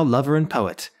 and now lover and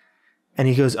poet. And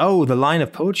he goes, "Oh, the line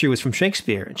of poetry was from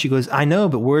Shakespeare." And she goes, "I know,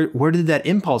 but where did that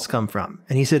impulse come from?"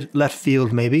 And he said, "Left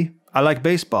field, maybe. I like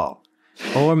baseball.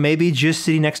 Or maybe just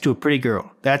sitting next to a pretty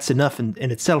girl. That's enough in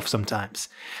itself sometimes."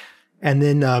 And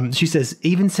then she says,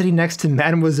 "Even sitting next to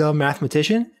Mademoiselle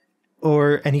Mathematician?"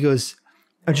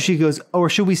 And she goes, "Or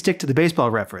should we stick to the baseball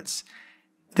reference?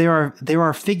 There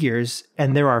are figures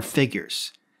and there are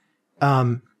figures."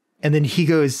 And then he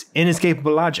goes,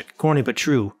 "Inescapable logic, corny but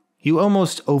true. You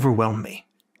almost overwhelm me."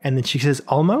 And then she says,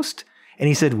 "Almost?" And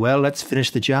he said, "Well, let's finish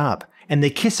the job." And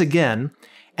they kiss again.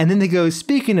 And then they go,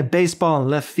 "Speaking of baseball and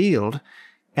left field."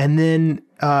 And then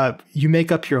you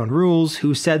make up your own rules.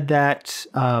 Who said that?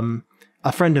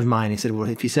 A friend of mine. He said, "Well,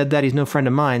 if he said that, he's no friend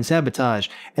of mine. Sabotage."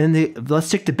 And then let's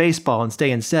stick to baseball and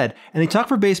stay instead. And they talk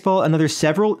for baseball, another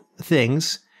several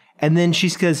things. And then she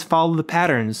says, "Follow the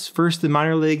patterns. First the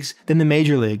minor leagues, then the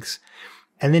major leagues."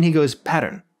 And then he goes,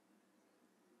 "Patterns.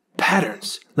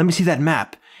 Let me see that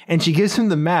map." And she gives him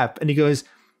the map, and he goes,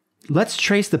 "Let's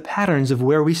trace the patterns of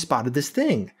where we spotted this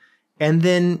thing." And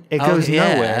then it goes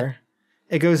nowhere.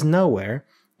 It goes nowhere.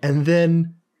 And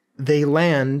then they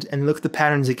land and look at the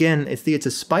patterns again. It's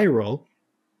a spiral.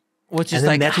 Which is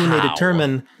like, that's when they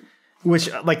determine, which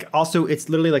like also it's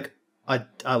literally like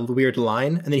a weird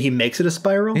line, and then he makes it a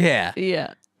spiral. Yeah.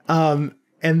 Yeah. And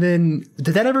then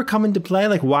did that ever come into play?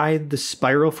 Like why the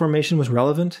spiral formation was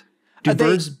relevant? Do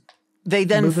birds? They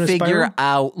then figure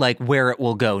out like where it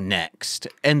will go next,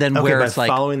 and then where it's like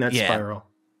following that spiral.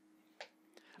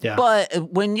 Yeah.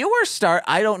 But when you were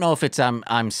I don't know if it's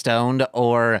I'm stoned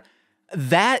or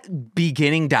that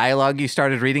beginning dialogue you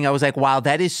started reading, I was like, wow,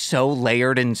 that is so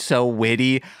layered and so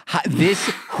witty.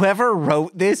 Whoever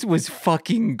wrote this was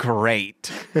fucking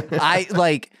great. I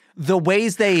like the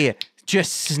ways they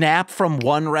just snap from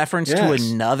one reference to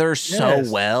another so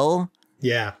well.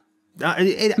 Yeah.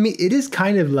 I mean, it is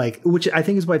kind of like, which I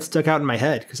think is why it stuck out in my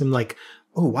head, because I'm like,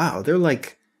 oh, wow, they're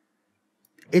like,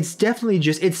 it's definitely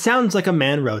just, it sounds like a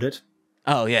man wrote it.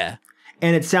 Oh, yeah.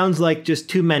 And it sounds like just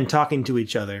two men talking to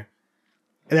each other.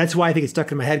 And that's why I think it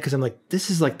stuck in my head, because I'm like, this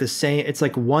is like the same, it's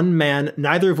like one man,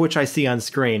 neither of which I see on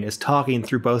screen, is talking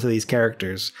through both of these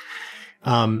characters.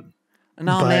 No,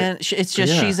 man, it's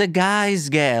just she's a guy's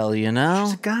gal, you know?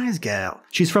 She's a guy's gal.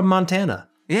 She's from Montana.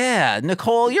 Yeah,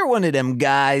 Nicole, you're one of them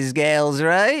guys, gals,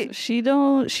 right? She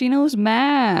knows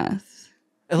math.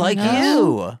 Like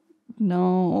you.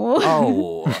 No.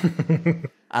 Oh.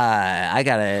 I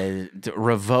gotta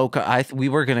revoke. We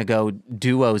were gonna go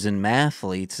duos and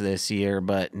mathletes this year,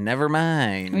 but never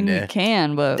mind. I mean, you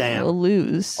can, but we'll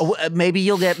lose. Oh, maybe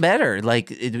you'll get better. Like,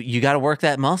 you got to work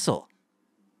that muscle.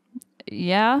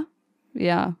 Yeah.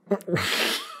 Yeah.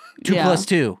 2 plus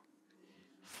 2.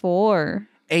 4.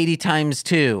 80 times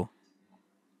 2.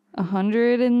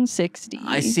 160.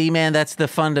 I see, man. That's the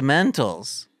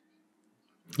fundamentals.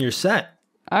 You're set.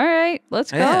 All right,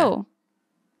 let's go.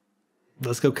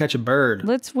 Let's go catch a bird.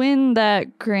 Let's win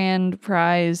that grand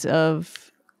prize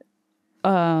of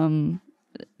nachos.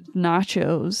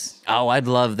 Oh, I'd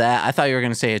love that. I thought you were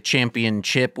going to say a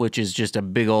championship, which is just a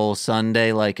big old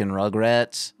sundae like in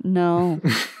Rugrats. No.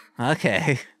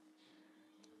 Okay.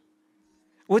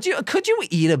 Could you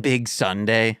eat a big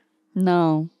sundae?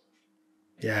 No.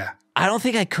 Yeah. I don't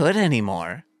think I could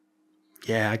anymore.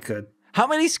 Yeah, I could. How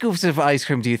many scoops of ice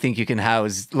cream do you think you can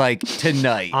house, like,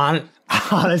 tonight?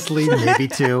 Honestly, maybe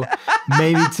 2.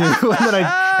 Maybe 2.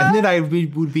 And then I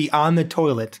would be on the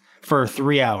toilet for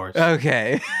 3 hours.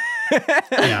 Okay.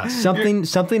 Yeah.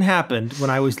 Something happened when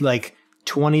I was like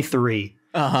 23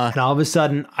 And all of a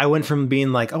sudden, I went from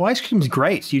being like, oh, ice cream's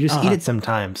great. You just eat it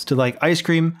sometimes, to like, ice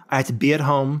cream, I have to be at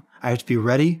home. I have to be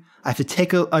ready. I have to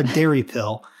take a dairy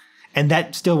pill. And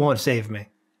that still won't save me.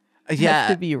 You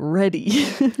have to be ready.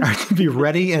 I have to be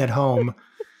ready and at home.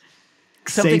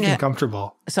 Safe and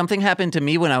comfortable. Something happened to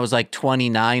me when I was like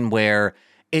 29 where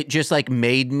it just like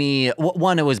made me,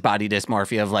 one, it was body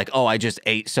dysmorphia of like, oh, I just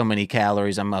ate so many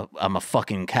calories. I'm a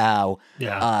fucking cow.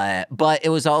 Yeah. But it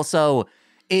was also,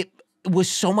 it was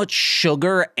so much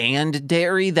sugar and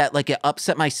dairy that like it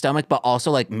upset my stomach, but also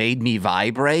like made me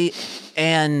vibrate.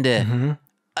 And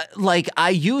like I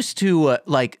used to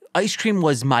like ice cream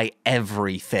was my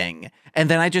everything. And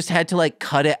then I just had to like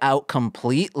cut it out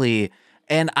completely.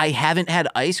 And I haven't had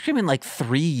ice cream in like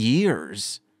 3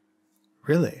 years.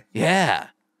 Really? Yeah.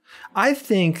 I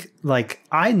think, like,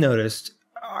 I noticed.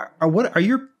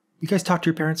 You guys talk to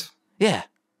your parents? Yeah.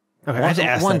 Okay, I have to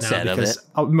ask that now because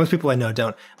most people I know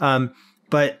don't.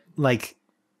 But like,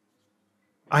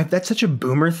 that's such a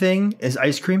boomer thing is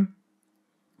ice cream.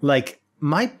 Like,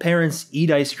 my parents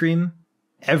eat ice cream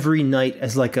every night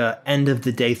as like a end of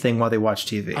the day thing while they watch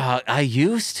TV. I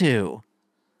used to.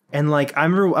 And like, I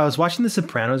remember I was watching The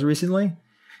Sopranos recently,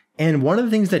 and one of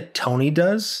the things that Tony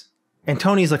does, and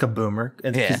Tony's like a boomer,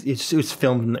 and it was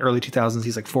filmed in the early 2000s,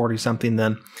 he's like 40 something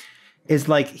then, is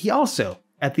like, he also,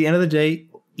 at the end of the day,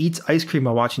 eats ice cream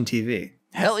while watching TV.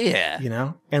 Hell yeah. You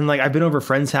know? And like, I've been over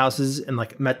friends' houses and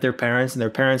like met their parents, and their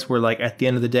parents were like, at the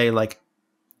end of the day, like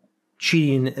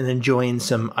cheating and enjoying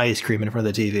some ice cream in front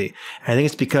of the TV. And I think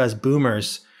it's because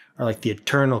boomers are like the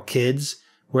eternal kids,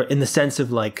 where in the sense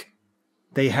of like,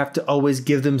 they have to always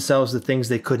give themselves the things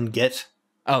they couldn't get.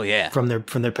 Oh yeah, from their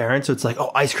parents. So it's like, oh,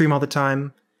 ice cream all the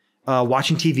time,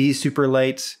 watching TV super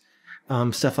late,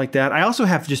 stuff like that. I also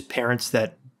have just parents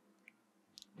that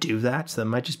do that. So that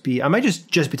might just be. I might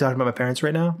just be talking about my parents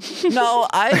right now. No,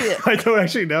 I don't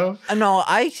actually know. No,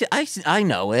 I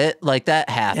know it. Like that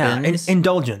happens. Yeah,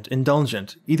 indulgent.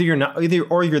 Either you're not,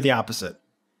 or you're the opposite.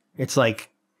 It's like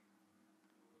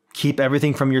keep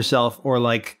everything from yourself, or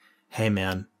like, hey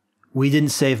man, we didn't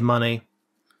save money.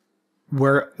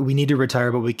 We need to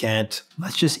retire, but we can't.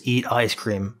 Let's just eat ice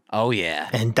cream. Oh, yeah.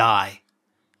 And die.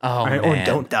 Oh, right? man. Or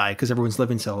don't die, because everyone's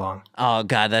living so long. Oh,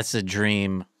 God, that's a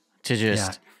dream to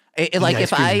just... Yeah. Like,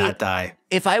 if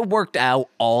I worked out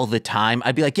all the time,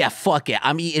 I'd be like, yeah, fuck it.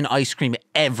 I'm eating ice cream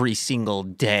every single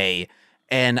day.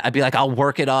 And I'd be like, I'll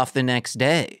work it off the next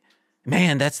day.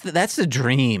 Man, that's the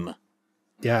dream.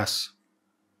 Yes.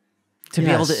 To be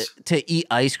able to eat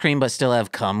ice cream but still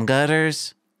have cum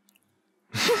gutters.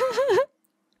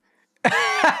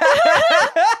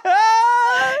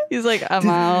 He's like, I'm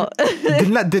out.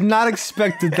 did not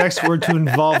expect the next word to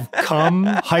involve cum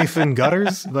 -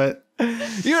 gutters, but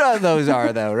you know what those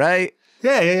are though, right?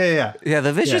 Yeah. Yeah,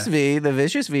 the vicious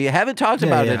V. I haven't talked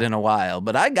about it in a while,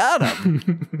 but I got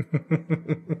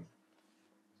them.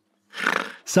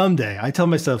 Someday, I tell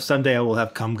myself someday I will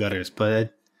have cum gutters,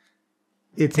 but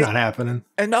it's not happening.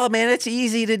 And no, man, it's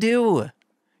easy to do.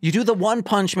 You do the One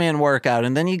Punch Man workout,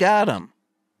 and then you got them.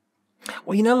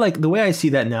 Well, you know, like the way I see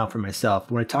that now for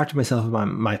myself, when I talk to myself about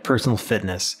my personal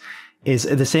fitness, is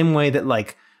the same way that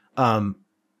like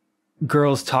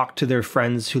girls talk to their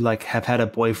friends who like have had a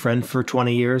boyfriend for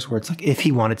 20 years, where it's like, if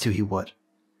he wanted to, he would.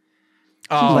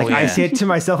 Oh, like I say it to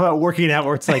myself about working out,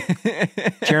 where it's like,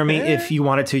 Jeremy, if you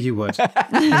wanted to, you would.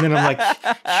 And then I'm like,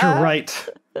 you're right.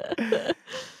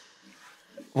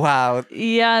 Wow.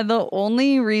 Yeah, the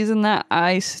only reason that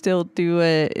I still do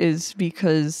it is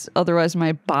because otherwise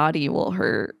my body will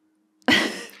hurt.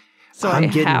 So I'm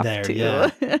getting there.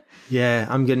 Yeah. Yeah,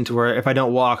 I'm getting to where if I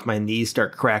don't walk, my knees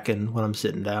start cracking when I'm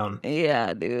sitting down.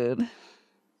 Yeah, dude.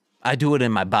 I do it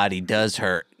and my body does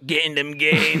hurt. Getting them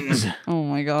gains. Oh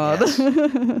my God.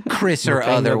 Yes. Chris or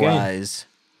otherwise.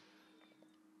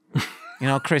 You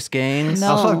know Chris Gaines?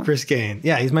 No. I love Chris Gaines.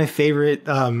 Yeah, he's my favorite.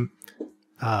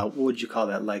 What would you call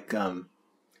that? Like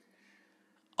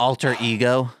alter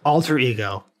ego. Alter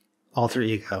ego.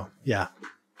 Yeah.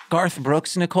 Garth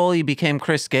Brooks, Nicole, you became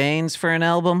Chris Gaines for an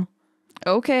album.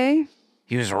 Okay.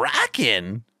 He was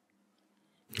rocking.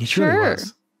 He truly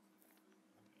was.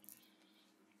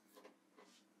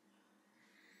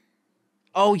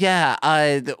 Oh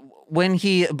yeah. When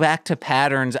he back to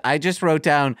patterns, I just wrote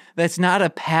down that's not a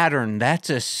pattern, that's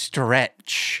a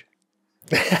stretch.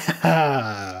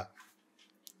 I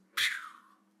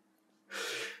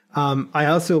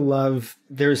also love,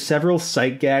 there's several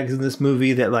sight gags in this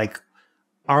movie that like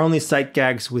are only sight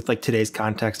gags with like today's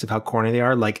context of how corny they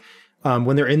are. Like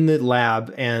when they're in the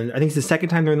lab, and I think it's the second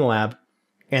time they're in the lab,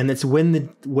 and it's when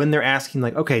they're asking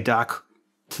like, okay, doc,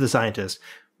 to the scientist,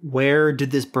 where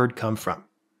did this bird come from?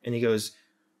 And he goes,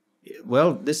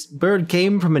 well, this bird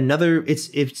came from another.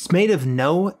 It's made of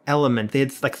no element. They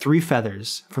had like 3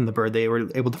 feathers from the bird they were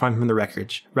able to find from the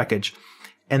wreckage,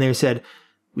 and they said,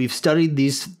 we've studied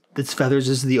these feathers.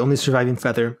 This is the only surviving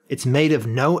feather. It's made of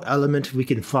no element we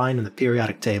can find on the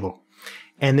periodic table.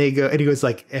 And he goes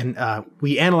like,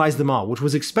 we analyzed them all, which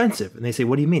was expensive. And they say,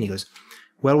 what do you mean? He goes,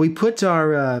 well, we put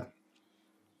our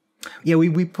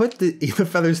we put the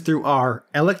feathers through our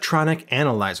electronic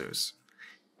analyzers.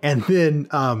 And then,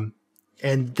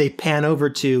 and they pan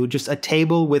over to just a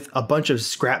table with a bunch of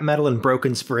scrap metal and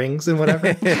broken springs and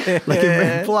whatever. Like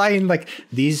implying like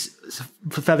these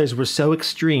feathers were so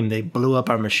extreme, they blew up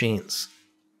our machines.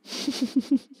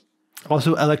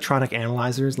 Also, electronic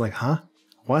analyzers, like, huh?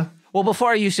 What? Well,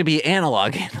 before it used to be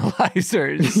analog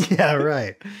analyzers. Yeah,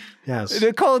 right. Yes.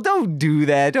 Nicole, don't do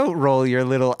that. Don't roll your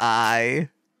little eye.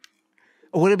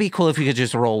 Would it be cool if you could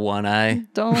just roll one eye?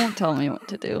 Don't tell me what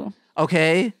to do.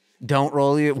 Okay, don't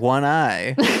roll your one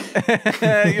eye.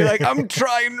 You're like, I'm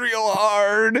trying real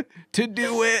hard to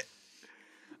do it.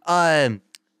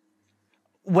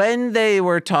 When they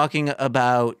were talking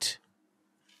about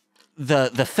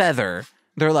the feather,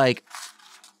 they're like,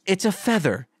 it's a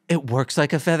feather. It works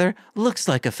like a feather, looks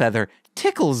like a feather,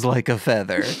 tickles like a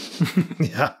feather.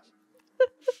 Yeah.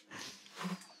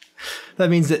 That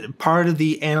means that part of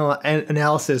the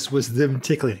analysis was them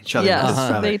tickling each other.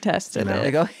 Yeah, they tested it.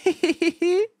 They go,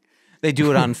 they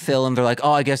do it on Phil, and they're like,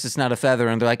 oh, I guess it's not a feather.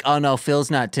 And they're like, oh, no, Phil's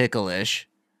not ticklish.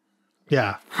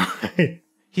 Yeah.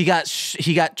 He got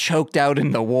choked out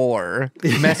in the war.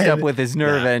 He messed up with his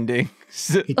nerve endings.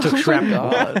 He took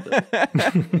shrapnel.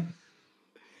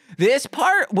 This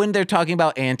part, when they're talking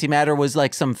about antimatter, was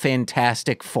like some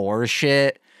Fantastic Four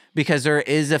shit. Because there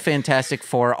is a Fantastic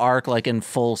Four arc, like in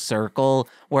Full Circle,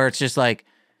 where it's just like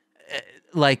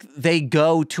they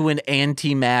go to an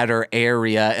antimatter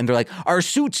area and they're like, our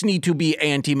suits need to be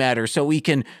antimatter so we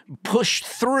can push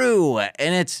through.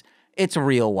 And it's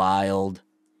real wild.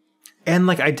 And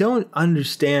like, I don't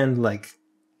understand, like,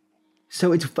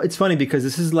 so it's funny because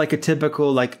this is like a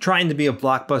typical, like, trying to be a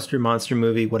blockbuster monster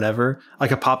movie, whatever,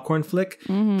 like a popcorn flick.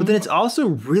 Mm-hmm. But then it's also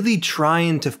really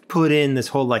trying to put in this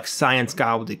whole like science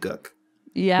gobbledygook.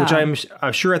 Yeah. Which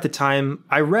I'm sure at the time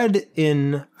I read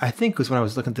in, I think it was when I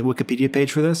was looking at the Wikipedia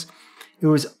page for this. It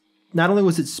was, not only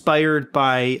was it inspired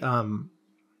by,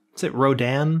 is it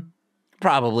Rodin?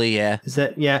 Probably, yeah. Is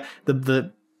that, yeah,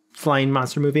 the flying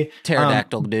monster movie?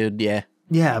 Pterodactyl dude, yeah.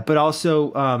 Yeah, but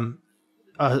also,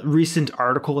 a recent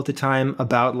article at the time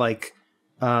about like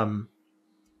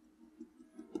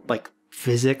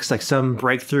physics, like some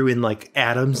breakthrough in like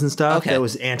atoms and stuff that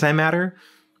was antimatter.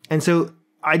 And so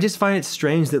I just find it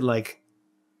strange that like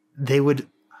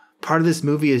part of this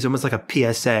movie is almost like a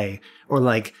PSA or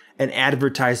like an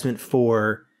advertisement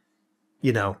for,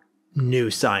 you know, new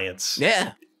science.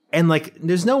 Yeah. And like,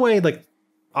 there's no way like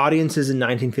audiences in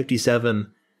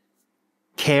 1957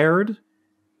 cared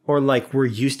or like we're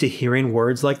used to hearing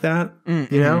words like that,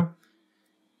 you know?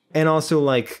 And also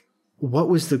like, what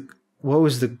was the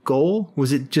goal?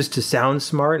 Was it just to sound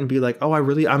smart and be like, oh,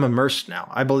 I'm immersed now.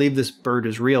 I believe this bird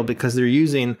is real because they're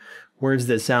using words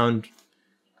that sound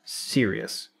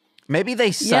serious. Maybe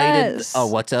they cited, yes. Oh,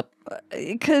 what's up?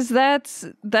 Because that's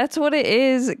what it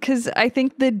is. Because I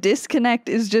think the disconnect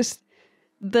is just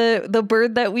the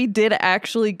bird that we did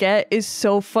actually get is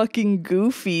so fucking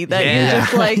goofy that you're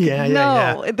just like,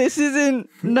 this isn't,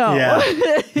 no.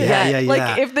 Yeah.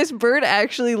 Like if this bird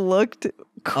actually looked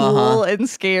cool and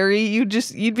scary,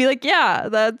 you'd be like, yeah,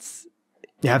 that's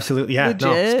absolutely, yeah,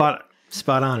 legit. No,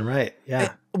 spot on, right?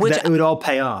 Yeah, it would all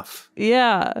pay off.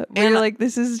 Yeah, but you're like,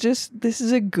 this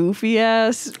is a goofy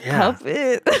ass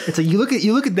puppet. It's like you look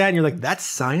at that and you're like, that's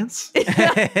science.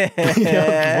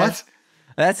 What?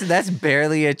 That's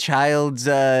barely a child's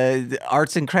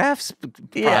arts and crafts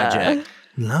project.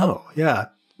 No, yeah.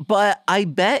 But I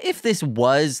bet if this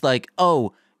was like,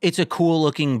 oh, it's a cool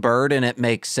looking bird and it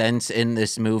makes sense in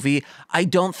this movie, I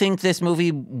don't think this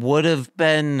movie would have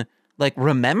been like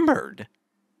remembered.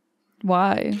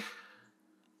 Why?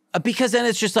 Because then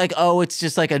it's just like, oh, it's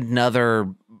just like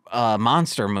another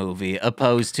monster movie,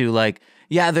 opposed to like,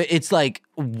 it's like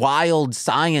wild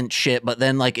science shit, but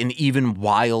then like an even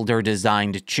wilder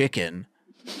designed chicken.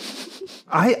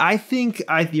 I think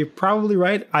you're probably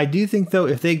right. I do think though,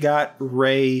 if they got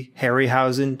Ray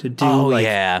Harryhausen to do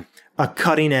a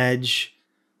cutting edge,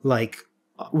 like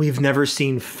we've never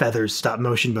seen feathers stop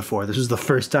motion before. This was the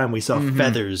first time we saw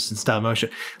feathers in stop motion.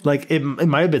 Like it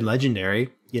might have been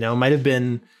legendary, you know, it might have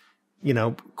been, you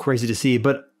know, crazy to see,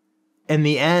 but in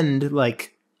the end,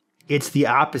 like it's the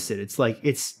opposite. It's like,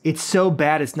 it's so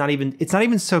bad. It's not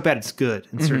even so bad. It's good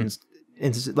in certain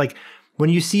instances. Like when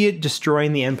you see it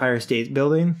destroying the Empire State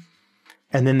Building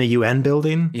and then the UN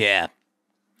building. Yeah.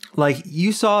 Like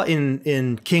you saw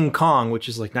in King Kong, which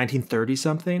is like 1930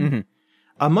 something,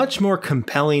 a much more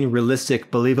compelling,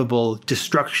 realistic, believable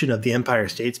destruction of the Empire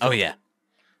State Building. Oh, yeah.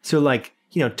 So like,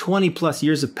 20 plus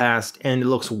years have passed and it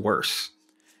looks worse.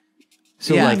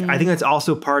 So like, I think that's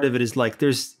also part of it is like,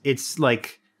 it's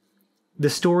like the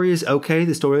story is okay.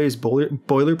 The story is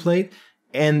boilerplate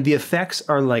and the effects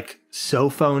are like so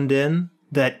phoned in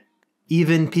that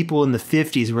even people in the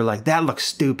 50s were like, that looks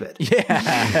stupid.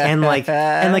 Yeah. and like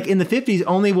in the 50s,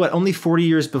 only 40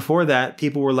 years before that,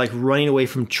 people were like running away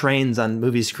from trains on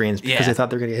movie screens because they thought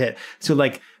they were going to get hit. So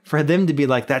like for them to be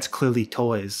like, that's clearly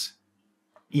toys.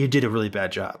 You did a really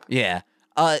bad job. Yeah.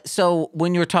 So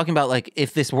when you were talking about like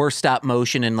if this were stop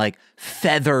motion and like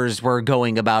feathers were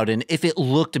going about and if it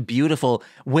looked beautiful,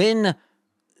 when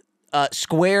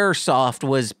Squaresoft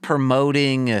was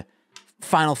promoting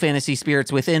Final Fantasy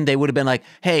Spirits Within, they would have been like,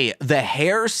 hey, the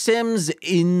hair sims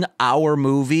in our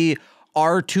movie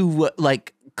are to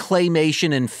like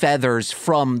claymation and feathers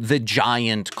from the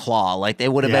giant claw. Like they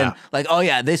would have been like, oh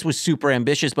yeah, this was super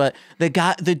ambitious, but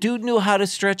the dude knew how to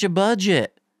stretch a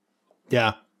budget.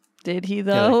 Yeah. Did he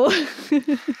though?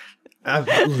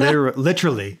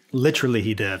 Literally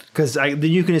he did. Because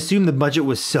you can assume the budget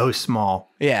was so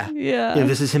small. Yeah. Yeah. If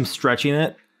this is him stretching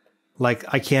it, like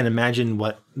I can't imagine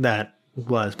what that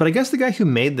was. But I guess the guy who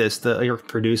made this, the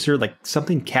producer, like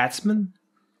something Katzman.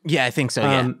 Yeah, I think so.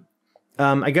 Yeah.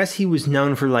 I guess he was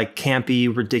known for like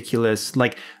campy, ridiculous.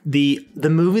 Like the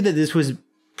movie that this was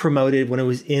promoted when it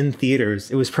was in theaters,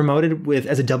 it was promoted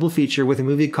as a double feature with a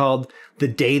movie called The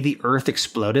Day the Earth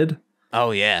Exploded.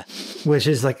 Oh yeah. Which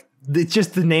is like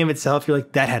just the name itself. You're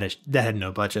like that had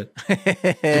no budget. The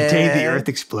Day the Earth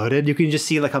Exploded. You can just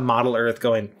see like a model Earth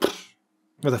going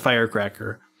with a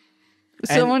firecracker.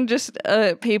 Someone just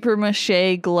a paper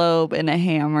mache globe and a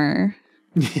hammer.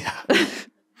 Yeah.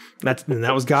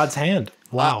 That was God's hand.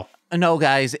 Wow. No,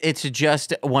 guys, it's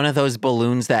just one of those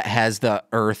balloons that has the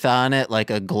earth on it, like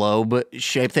a globe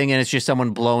shaped thing, and it's just someone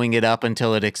blowing it up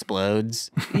until it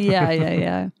explodes.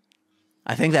 Yeah.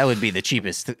 I think that would be the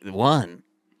cheapest one.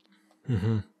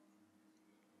 Mm-hmm.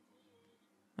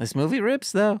 This movie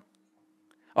rips, though.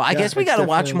 Well, I guess we got to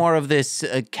watch more of this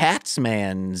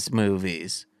Katzman's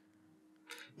movies.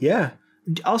 Yeah.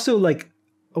 Also, like,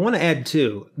 I want to add,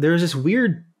 too, there's this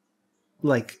weird,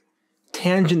 like,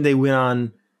 tangent they went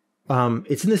on.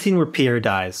 It's in the scene where Pierre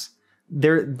dies. I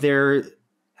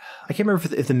can't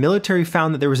remember if the military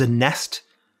found that there was a nest.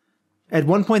 At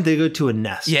one point, they go to a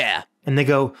nest. Yeah. And they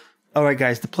go, all right,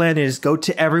 guys, the plan is go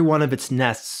to every one of its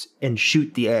nests and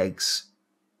shoot the eggs.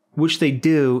 Which they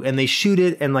do, and they shoot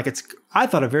it, and like I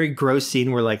thought a very gross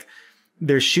scene where like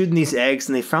they're shooting these eggs,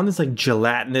 and they found this like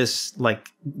gelatinous like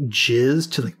jizz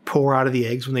to like pour out of the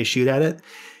eggs when they shoot at it.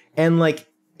 And like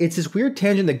it's this weird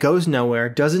tangent that goes nowhere,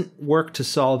 doesn't work to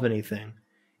solve anything.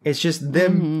 It's just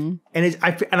them, and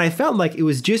I felt like it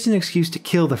was just an excuse to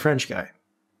kill the French guy.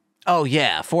 Oh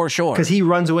yeah, for sure. Because he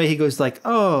runs away, he goes like,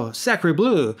 "Oh, sacre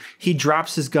bleu!" He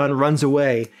drops his gun, runs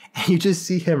away, and you just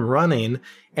see him running,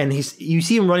 and you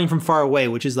see him running from far away,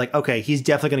 which is like, okay, he's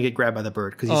definitely gonna get grabbed by the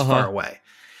bird because he's far away.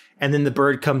 And then the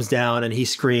bird comes down, and he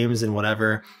screams and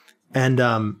whatever, and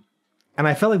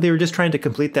I felt like they were just trying to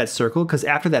complete that circle because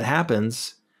after that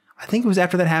happens. I think it was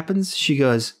after that happens, she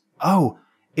goes, oh,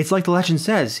 it's like the legend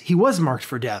says, he was marked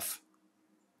for death.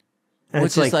 And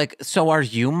which is like, so are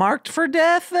you marked for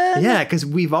death then? Yeah, because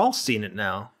we've all seen it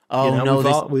now. Oh,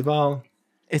 no. We've all.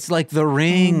 It's like The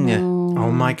Ring. Oh,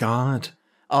 my God.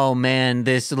 Oh, man,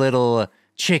 this little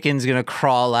chicken's going to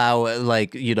crawl out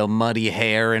like, muddy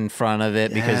hair in front of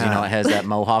it because, it has that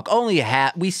mohawk. Only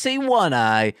we see one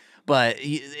eye, but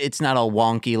it's not a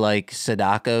wonky like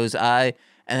Sadako's eye.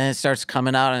 And then it starts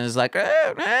coming out and it's like,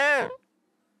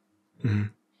 Mm-hmm.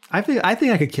 I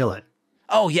think I could kill it.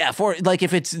 Oh yeah, for like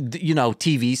if it's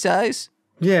TV size.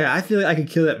 Yeah, I feel like I could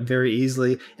kill that very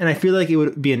easily, and I feel like it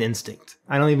would be an instinct.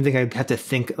 I don't even think I'd have to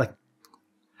think like.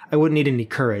 I wouldn't need any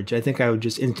courage. I think I would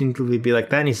just instinctively be like,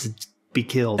 that needs to be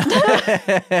killed.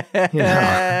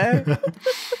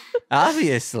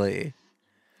 Obviously.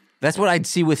 That's what I'd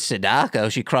see with Sadako.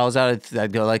 She crawls out.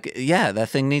 I'd go like, yeah, that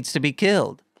thing needs to be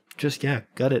killed. Just,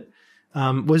 got it.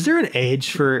 Was there an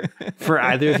age for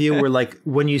either of you where like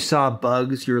when you saw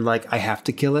bugs, you're like, I have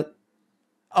to kill it?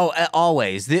 Oh,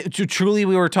 always. Truly,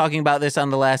 we were talking about this on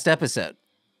the last episode.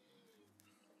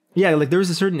 Yeah, like there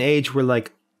was a certain age where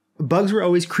like bugs were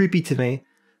always creepy to me,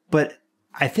 but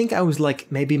I think I was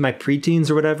like maybe my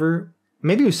preteens or whatever.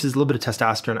 Maybe it was just a little bit of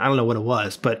testosterone. I don't know what it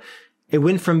was, but it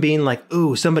went from being like,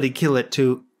 ooh, somebody kill it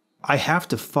to I have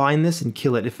to find this and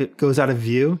kill it if it goes out of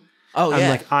view. Oh, yeah. I'm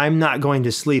like, I'm not going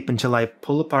to sleep until I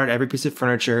pull apart every piece of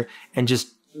furniture and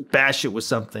just bash it with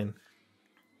something.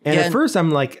 And at first I'm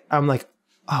like,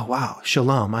 oh wow,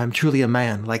 shalom, I'm truly a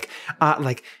man. Like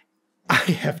I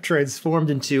have transformed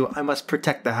into I must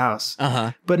protect the house.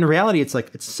 But in reality, it's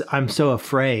like I'm so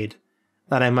afraid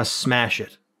that I must smash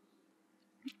it.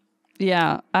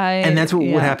 Yeah, and that's what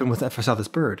would happen if I saw this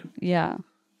bird. Yeah.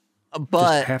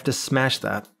 But just have to smash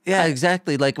that. Yeah,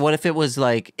 exactly. Like, what if it was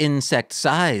like insect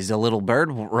size, a little bird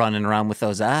running around with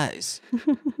those eyes?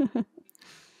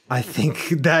 I think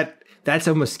that's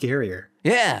almost scarier.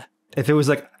 Yeah. If it was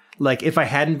like if I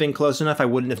hadn't been close enough, I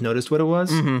wouldn't have noticed what it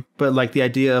was. But like the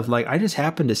idea of like I just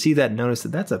happened to see that and notice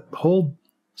that's a whole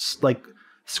like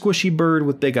squishy bird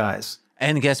with big eyes.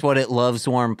 And guess what? It loves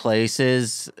warm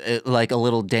places, like a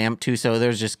little damp too. So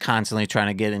there's just constantly trying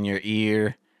to get in your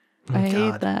ear. Oh, I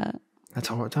hate that. That's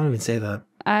hard. Don't even say that.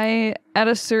 At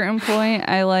a certain point,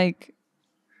 I like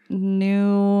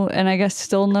knew, and I guess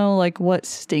still know, like what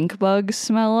stink bugs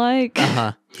smell like.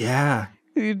 Yeah.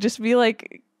 You'd just be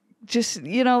like,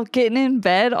 getting in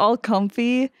bed all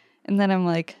comfy. And then I'm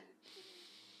like,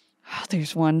 oh,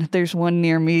 there's one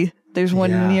near me. There's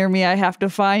one near me. I have to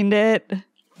find it.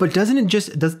 But doesn't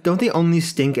it don't they only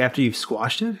stink after you've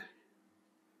squashed it?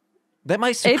 That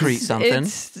might secrete something.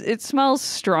 It smells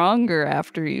stronger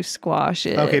after you squash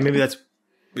it. Okay, maybe that's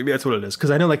what it is.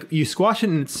 Because I know like you squash it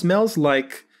and it smells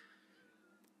like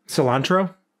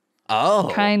cilantro.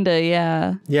 Oh, kinda,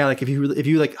 yeah. Yeah, like if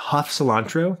you like huff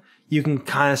cilantro, you can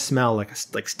kind of smell like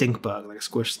stink bug, like a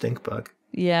squished stink bug.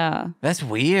 Yeah, that's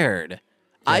weird.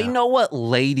 Yeah. I know what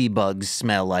ladybugs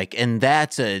smell like, and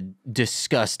that's a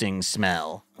disgusting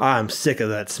smell. I'm sick of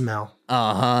that smell.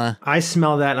 I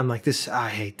smell that and I'm like, I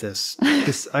hate this.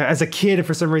 As a kid,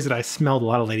 for some reason, I smelled a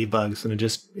lot of ladybugs and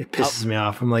it pisses me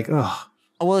off. I'm like, oh.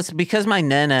 Well, it's because my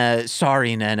Nana,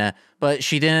 sorry Nana, but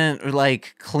she didn't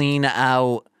like clean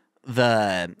out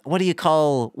the, what do you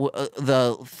call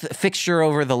the fixture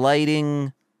over the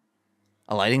lighting?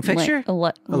 A lighting fixture? A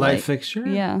light fixture?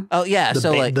 Yeah. Oh, yeah.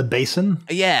 So like the basin?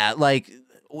 Yeah. Like,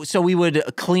 so we would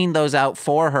clean those out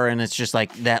for her and it's just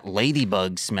like that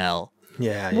ladybug smell.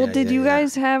 Yeah. Well, did you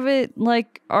guys have it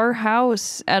like our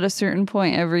house at a certain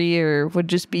point every year would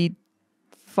just be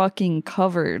fucking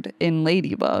covered in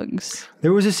ladybugs?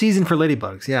 There was a season for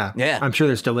ladybugs. Yeah. Yeah. I'm sure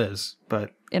there still is,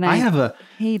 but I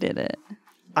hated it.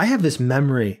 I have this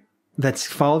memory that's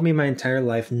followed me my entire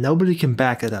life. Nobody can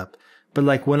back it up. But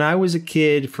like when I was a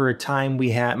kid, for a time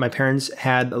my parents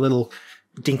had a little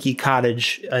dinky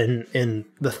cottage in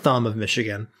the thumb of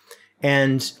Michigan.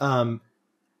 And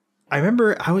I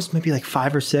remember I was maybe like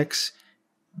 5 or 6,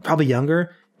 probably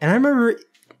younger. And I remember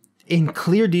in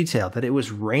clear detail that it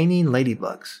was raining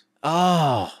ladybugs.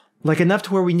 Oh. Like enough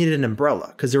to where we needed an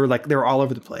umbrella because they were all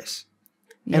over the place.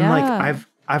 Yeah. And like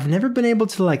I've never been able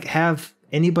to like have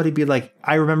anybody be like,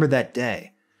 I remember that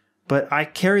day. But I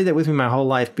carry that with me my whole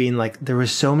life, being like, there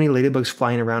was so many ladybugs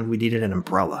flying around, we needed an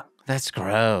umbrella. That's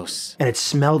gross. And it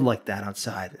smelled like that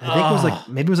outside. I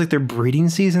think it was like their breeding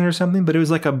season or something, but it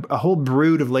was like a whole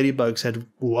brood of ladybugs had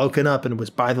woken up and was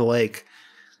by the lake.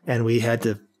 And we had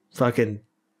to fucking,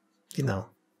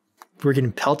 we're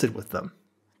getting pelted with them.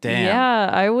 Damn. Yeah,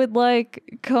 I would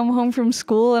like come home from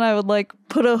school and I would like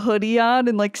put a hoodie on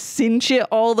and like cinch it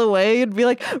all the way and be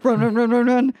like,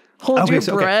 run. Hold your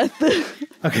breath.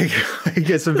 Okay,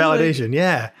 get some validation.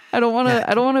 Yeah. I don't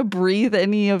want to breathe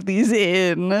any of these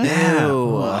in.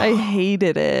 Ew. I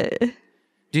hated it.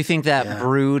 Do you think that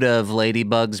brood of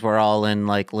ladybugs were all in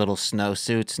like little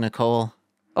snowsuits, Nicole?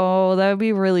 Oh, that would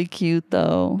be really cute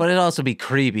though. But it'd also be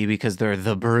creepy because they're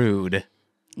the brood.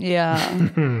 Yeah.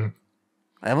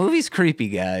 That movie's creepy,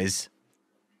 guys.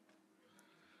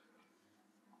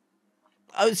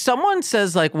 Someone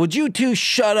says, like, would you two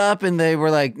shut up? And they were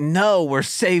like, no, we're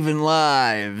saving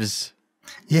lives.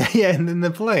 Yeah, and in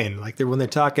the plane, like when they're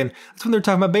talking, that's when they're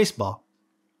talking about baseball.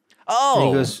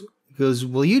 Oh. And he goes,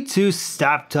 will you two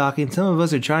stop talking? Some of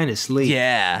us are trying to sleep.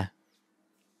 Yeah.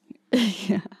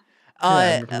 Yeah.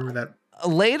 I remember that.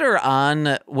 Later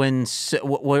on, when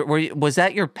was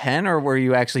that your pen or were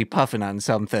you actually puffing on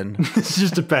something? It's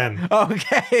just a pen.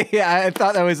 Okay, yeah, I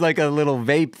thought that was like a little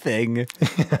vape thing.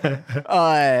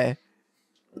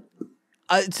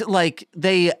 It's like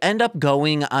they end up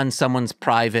going on someone's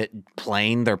private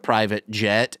plane, their private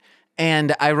jet.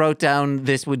 And I wrote down,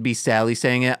 this would be Sally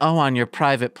saying it. Oh, on your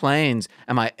private planes,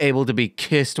 am I able to be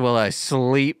kissed while I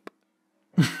sleep?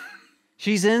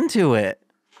 She's into it.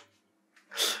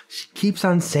 She keeps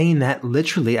on saying that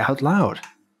literally out loud.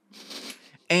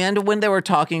 And when they were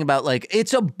talking about like,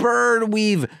 it's a bird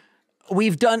we've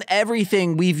we've done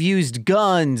everything. We've used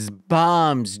guns,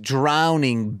 bombs,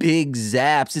 drowning, big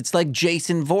zaps. It's like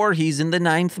Jason Voorhees in the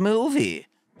 9th movie.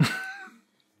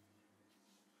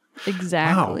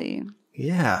 Exactly. Wow.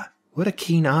 Yeah. What a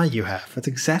keen eye you have. That's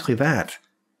exactly that.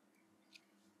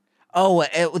 Oh,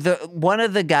 one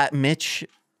of the guy, Mitch,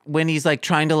 when he's like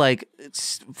trying to like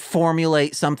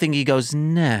formulate something, he goes,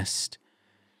 nest,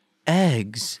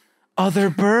 eggs, other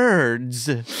birds.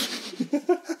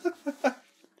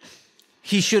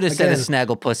 He should have said a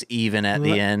snagglepuss even at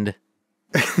the end.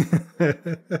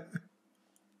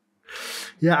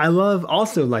 Yeah, I love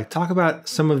also like talk about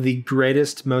some of the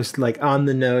greatest, most like on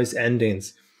the nose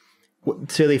endings.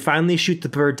 So they finally shoot the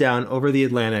bird down over the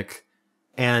Atlantic,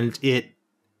 and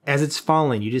as it's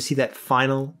falling, you just see that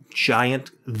final giant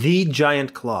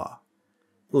claw,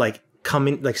 like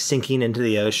sinking into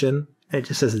the ocean, and it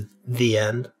just says the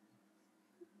end.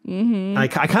 Mm-hmm. I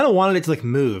kind of wanted it to like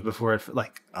move before it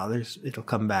like it'll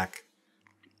come back.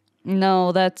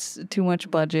 No, that's too much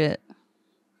budget.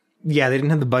 Yeah, they didn't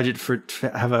have the budget to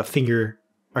have a finger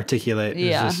articulate.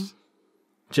 It was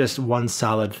just one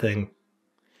solid thing.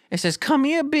 It says, come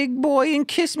here, big boy, and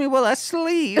kiss me while I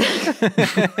sleep.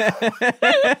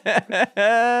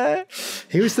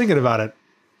 He was thinking about it.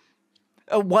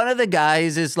 One of the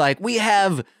guys is like, we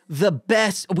have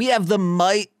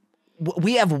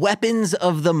weapons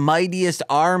of the mightiest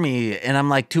army. And I'm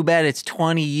like, too bad it's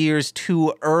 20 years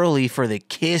too early for the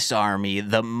Kiss Army,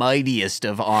 the mightiest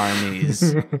of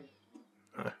armies.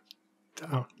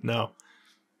 Oh, no.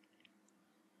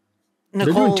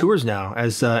 Nicole, they're doing tours now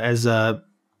as holograms.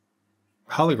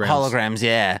 Holograms,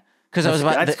 yeah. Because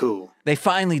that's cool. They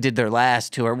finally did their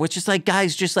last tour, which is like,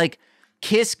 guys, just like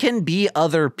Kiss can be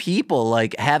other people.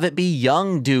 Like, have it be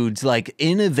young dudes, like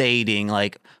innovating,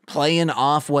 like playing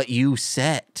off what you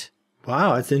set.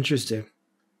 Wow, that's interesting.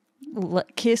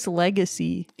 Kiss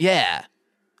legacy. Yeah.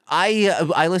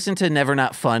 I listen to Never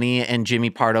Not Funny, and Jimmy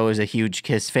Pardo is a huge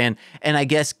Kiss fan. And I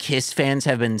guess Kiss fans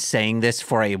have been saying this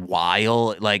for a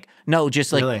while. Like, no,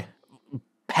 just like really?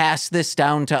 Pass this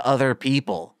down to other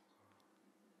people.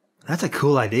 That's a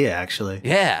cool idea, actually.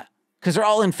 Yeah. Because they're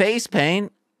all in face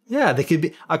paint. Yeah, they could be.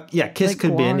 Kiss like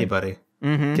could be Guar. anybody.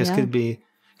 Mm-hmm. Kiss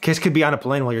could be on a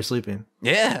plane while you're sleeping.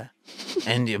 Yeah.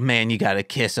 And man, you got to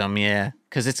kiss them, yeah.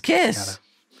 Because it's Kiss.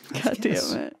 God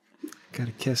damn it.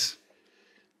 Gotta kiss.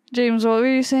 James, what were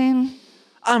you saying?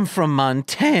 I'm from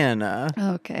Montana.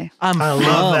 Okay. I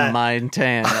love that.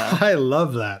 Montana. I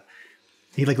love that.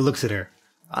 He like looks at her.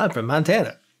 I'm from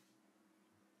Montana.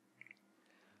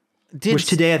 Which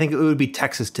today I think it would be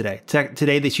Texas today.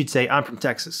 Today they should say I'm from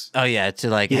Texas. Oh yeah, to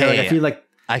like, You know, I feel like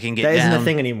I can get that down. isn't a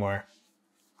thing anymore.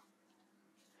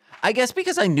 I guess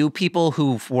because I knew people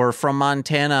who were from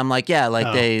Montana, I'm like, yeah,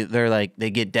 like they're like they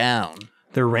get down.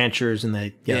 They're ranchers and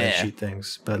they shoot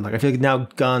things. But like I feel like now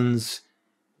guns,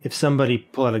 if somebody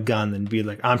pull out a gun and be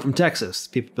like, I'm from Texas,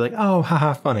 people be like, oh,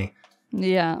 haha, funny.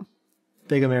 Yeah.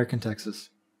 Big American Texas.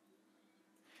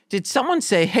 Did someone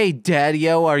say, hey,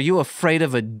 Daddy-O, are you afraid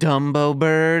of a Dumbo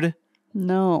bird?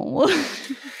 No.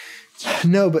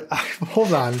 No, but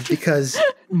hold on, because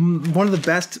one of the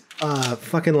best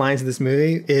fucking lines of this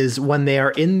movie is when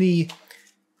they're in the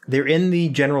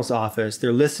general's office.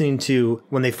 They're listening to,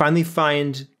 when they finally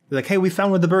find, they're like, hey, we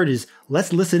found where the bird is.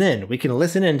 Let's listen in. We can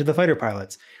listen in to the fighter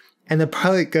pilots. And the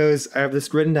pilot goes, I have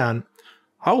this written down.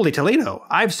 Holy Toledo,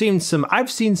 I've seen some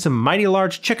mighty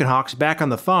large chicken hawks back on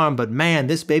the farm, but man,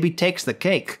 this baby takes the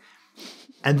cake.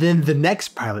 And then the next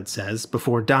pilot says,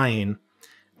 before dying,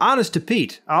 honest to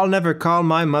Pete, I'll never call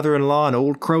my mother-in-law an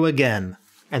old crow again.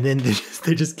 And then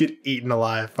they just get eaten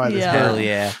alive by this bird. Hell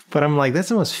yeah. But I'm like, that's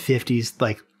the most 50s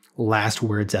like last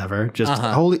words ever. Just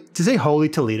to say holy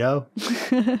Toledo,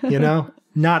 you know?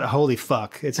 Not holy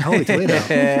fuck. It's holy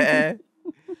Toledo.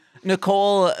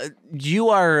 Nicole, you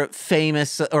are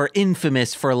famous or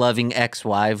infamous for loving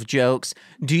ex-wife jokes.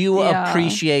 Do you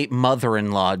appreciate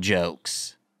mother-in-law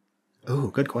jokes?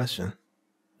 Ooh, good question.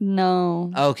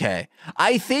 No. Okay.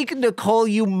 I think, Nicole,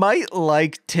 you might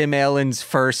like Tim Allen's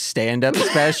first stand-up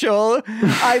special.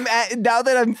 Now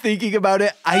that I'm thinking about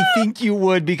it, I think you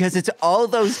would, because it's all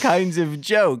those kinds of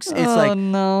jokes.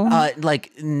 It's like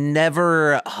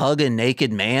never hug a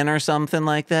naked man or something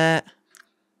like that.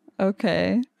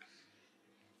 Okay.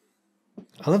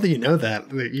 I love that you know that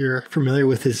you're familiar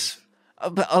with his.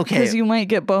 Okay. Because you might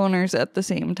get boners at the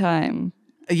same time.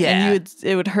 Yeah. And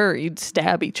it would hurt. You'd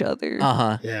stab each other.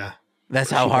 Uh-huh. Yeah.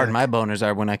 That's how hard my boners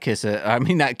are when I kiss when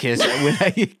I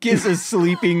kiss a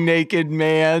sleeping naked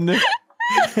man.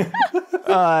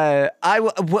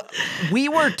 We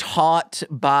were taught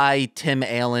by Tim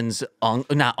Allen's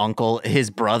his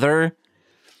brother,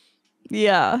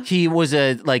 Yeah. He was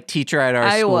a teacher at our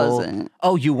school. I wasn't.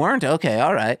 Oh, you weren't? Okay,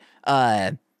 all right.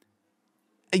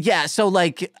 Yeah, so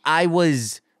I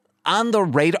was on the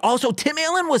radar. Also, Tim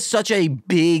Allen was such a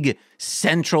big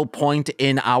central point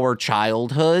in our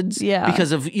childhoods. Yeah.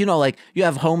 Because of, you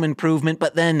have Home Improvement,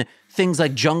 but then things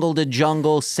like Jungle to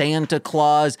Jungle, Santa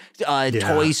Claus,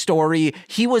 Toy Story.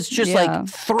 He was just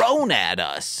thrown at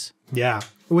us. Yeah.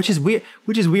 Which is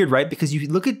weird, right? Because if you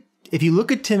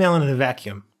look at Tim Allen in a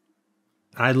vacuum,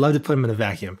 I'd love to put him in a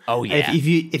vacuum. Oh yeah. If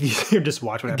you just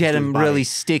watch what happens get to him his body. really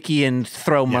sticky and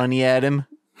throw money at him.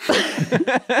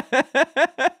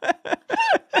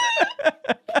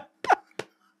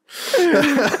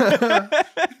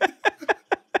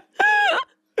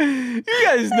 You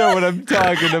guys know what I'm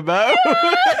talking about.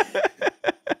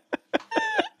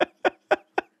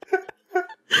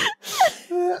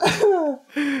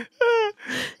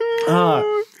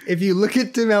 If you look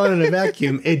at Tim Allen in a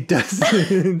vacuum, it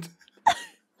doesn't.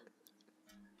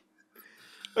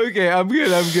 Okay, I'm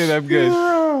good.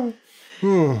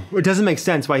 It doesn't make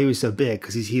sense why he was so big,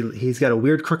 because he's got a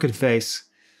weird crooked face,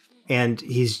 and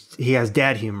he has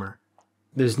dad humor.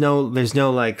 There's no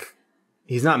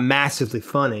he's not massively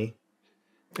funny,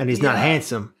 and he's not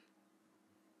handsome,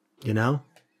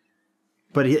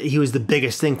 but he was the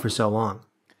biggest thing for so long.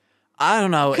 I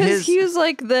don't know, because he was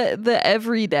the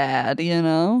every dad,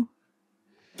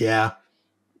 Yeah,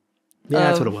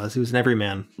 that's what it was. He was an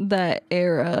everyman. That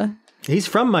era. He's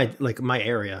from my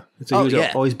area, so he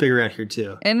was always big around here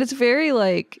too. And it's very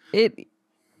it.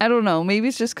 I don't know. Maybe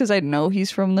it's just because I know he's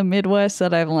from the Midwest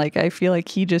that I'm I feel like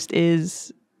he just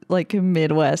is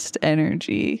Midwest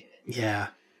energy. Yeah,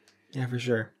 for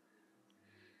sure.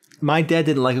 My dad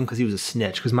didn't like him because he was a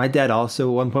snitch. Because my dad also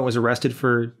at one point was arrested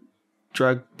for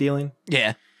drug dealing.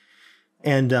 Yeah,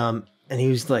 and he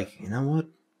was like, you know what,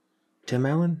 Tim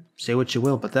Allen, say what you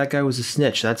will, but that guy was a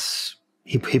snitch.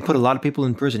 He put a lot of people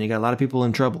in prison. He got a lot of people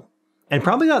in trouble, and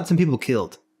probably got some people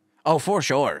killed. Oh, for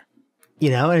sure.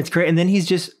 And it's great. And then he's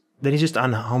just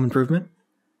on Home Improvement,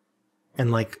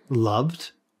 and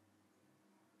loved.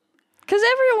 Because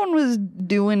everyone was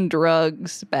doing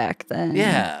drugs back then.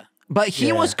 Yeah, but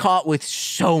he was caught with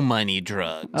so many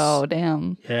drugs. Oh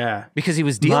damn. Yeah, because he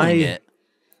was dealing it.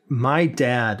 My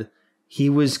dad, he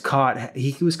was caught.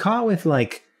 He was caught with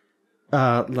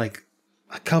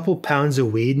a couple pounds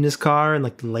of weed in his car in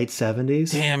the late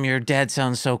 70s. Damn, your dad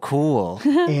sounds so cool.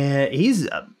 And he's,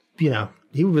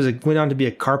 he went on to be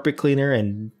a carpet cleaner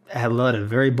and had led a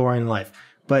very boring life.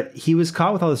 But he was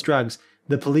caught with all this drugs.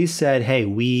 The police said, hey,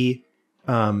 you're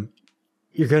going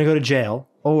to go to jail,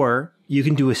 or you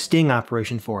can do a sting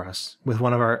operation for us with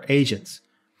one of our agents.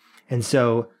 And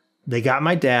so they got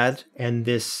my dad and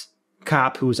this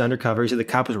cop who was undercover. He said the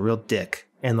cop was a real dick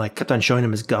and kept on showing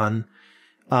him his gun.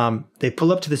 They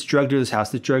pull up to this drug dealer's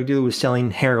house. The drug dealer was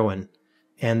selling heroin,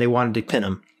 and they wanted to pin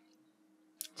him.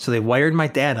 So they wired my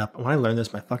dad up. When I learned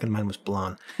this, my fucking mind was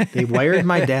blown. They wired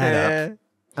my dad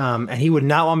up, and he would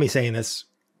not want me saying this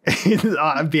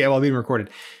while being recorded.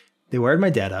 They wired my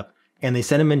dad up, and they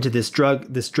sent him into this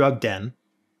drug den,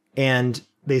 and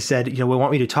they said, we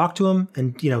want me to talk to him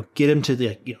and get him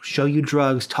to show you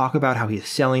drugs, talk about how he's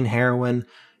selling heroin,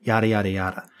 yada yada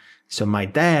yada. So my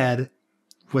dad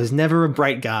was never a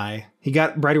bright guy. He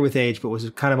got brighter with age, but was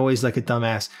kind of always like a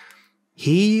dumbass.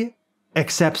 He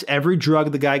accepts every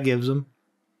drug the guy gives him.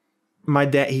 My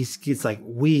dad, he's like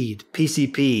weed,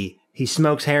 PCP. He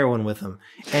smokes heroin with him.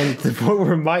 And to the point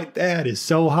where my dad is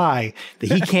so high that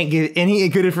he can't get any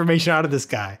good information out of this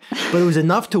guy. But it was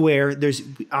enough to where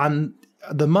on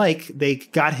the mic, they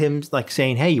got him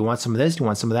saying, hey, you want some of this? You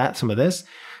want some of that? Some of this?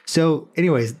 So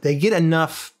anyways, they get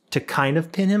enough to kind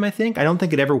of pin him, I think. I don't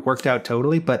think it ever worked out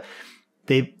totally, but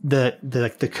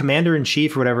the commander in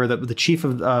chief or whatever, the chief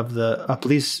of the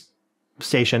police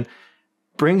station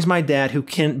brings my dad, who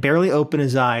can barely open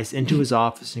his eyes, into his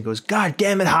office and goes, God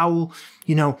damn it, Howell,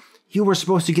 you were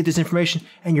supposed to get this information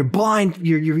and you're blind,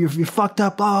 you're fucked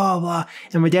up, blah, blah, blah.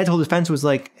 And my dad's whole defense was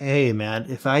hey man,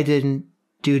 if I didn't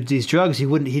do these drugs,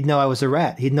 he'd know I was a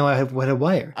rat. He'd know I had a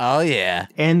wire. Oh yeah.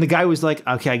 And the guy was like,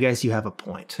 okay, I guess you have a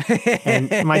point. And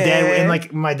my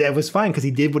dad was fine because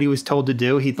he did what he was told to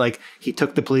do. He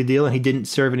took the plea deal and he didn't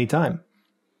serve any time.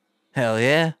 Hell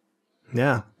yeah.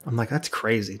 Yeah. I'm like, that's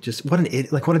crazy. Just what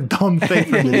a dumb thing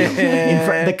for him to do.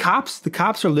 The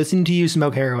cops are listening to you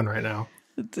smoke heroin right now.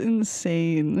 It's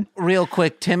insane. Real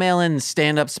quick, Tim Allen's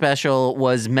stand-up special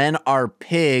was Men Are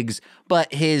Pigs,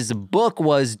 but his book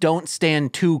was Don't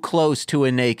Stand Too Close to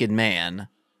a Naked Man.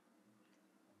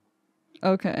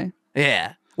 Okay.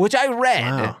 Yeah, which I read.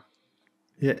 Wow.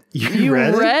 Yeah, You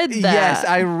read read it? that. Yes,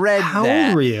 I read How that.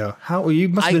 old were you? You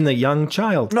must have been a young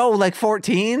child. No, like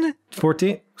 14.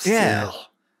 14? Yeah.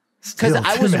 Still,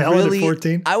 I was Tim Allen at really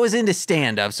 14? I was into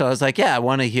stand-up, so I was like, yeah, I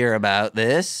want to hear about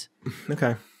this.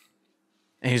 Okay.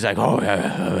 And he's like,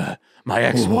 oh, my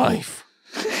ex-wife.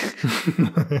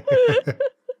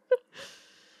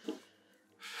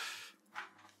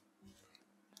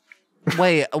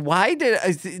 Wait, why did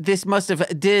this must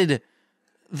have did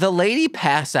the lady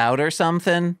pass out or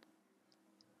something?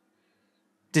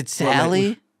 Did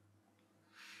Sally?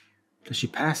 Does she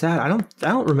pass out? I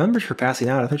don't remember her passing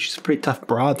out. I thought she's a pretty tough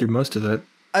broad through most of it.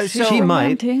 So she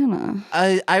might. Montana.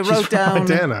 I wrote down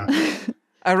Montana.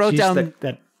 I wrote She's down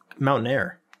that mountain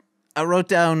air. I wrote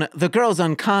down the girl's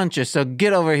unconscious, so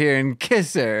get over here and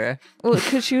kiss her. Well,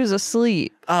 because she was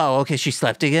asleep. Oh, okay, she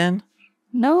slept again?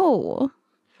 No.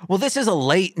 Well, this is a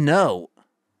late note.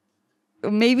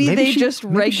 Maybe they maybe just she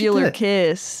regular did.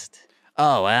 kissed.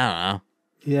 Oh, I don't know.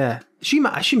 Yeah. She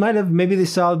might have. Maybe they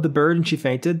saw the bird and she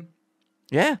fainted.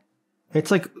 Yeah. It's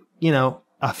like, a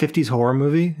 50s horror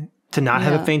movie to not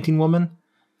have Yeah. a fainting woman.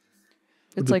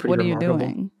 It's be like, pretty what are you remarkable.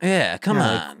 doing? Yeah, come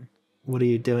Yeah, like- on. What are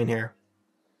you doing here?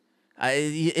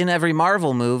 In every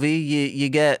Marvel movie, you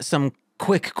get some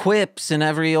quick quips. In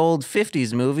every old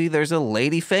 50s movie, there's a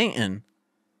lady fainting.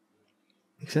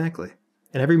 Exactly.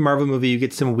 In every Marvel movie, you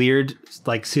get some weird,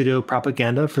 like, pseudo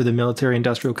propaganda for the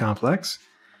military-industrial complex,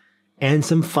 and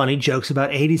some funny jokes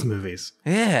about 80s movies.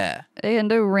 Yeah.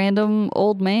 And a random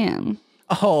old man.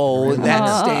 Oh,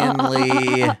 that's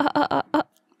Stanley.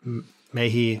 May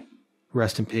he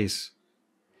rest in peace.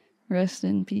 Rest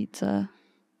in pizza.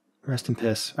 Rest in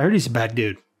piss. I heard he's a bad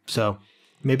dude, so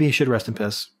maybe he should rest in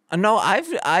piss. No,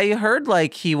 I heard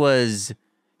like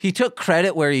he took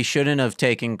credit where he shouldn't have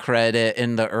taken credit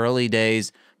in the early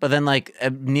days, but then like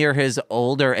near his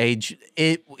older age,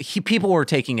 people were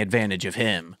taking advantage of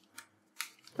him.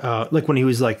 Like when he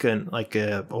was like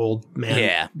a old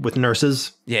man with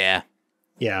nurses. Yeah.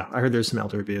 Yeah, I heard there's some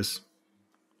elder abuse.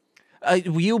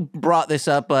 You brought this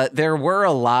up, but there were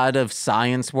a lot of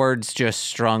science words just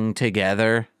strung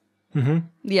together. Mm-hmm.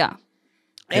 Yeah.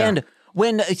 And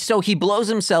so he blows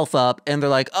himself up and they're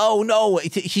like, oh no,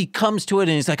 he comes to it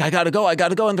and he's like, I gotta go.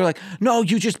 And they're like, no,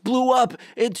 you just blew up.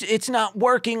 It's not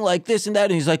working like this and that.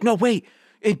 And he's like, no, wait,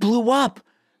 it blew up.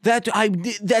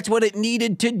 That's what it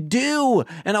needed to do.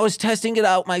 And I was testing it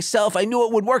out myself. I knew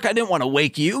it would work. I didn't want to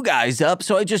wake you guys up,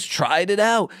 so I just tried it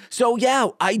out. So yeah,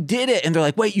 I did it. And they're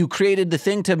like, wait, you created the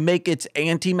thing to make its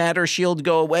antimatter shield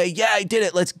go away? Yeah, I did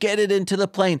it. Let's get it into the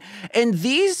plane. And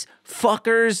these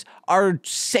fuckers are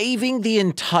saving the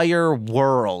entire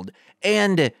world.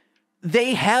 And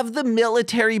they have the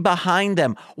military behind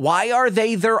them. Why are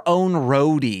they their own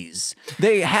roadies?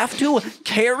 They have to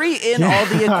carry in all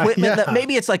the equipment that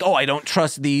maybe it's like, oh, I don't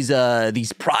trust these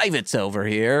privates over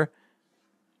here.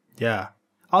 Yeah.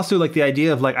 Also, like the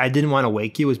idea of like, I didn't want to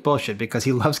wake you is bullshit because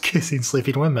he loves kissing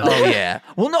sleeping women. Oh yeah.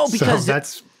 Well, no, because so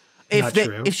that's not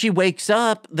true. If she wakes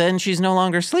up, then she's no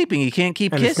longer sleeping. You can't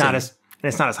keep kissing.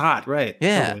 It's not as hot, right?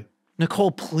 Yeah. Totally.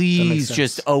 Nicole, please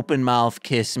just open mouth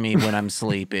kiss me when I'm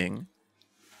sleeping.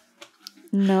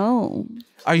 No.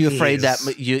 Are you afraid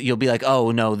that you'll be like,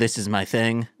 oh no, this is my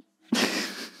thing?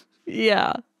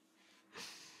 Yeah.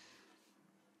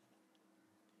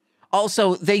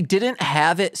 Also, they didn't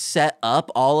have it set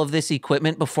up, all of this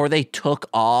equipment, before they took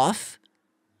off.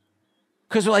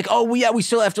 Because they're like, oh, yeah, we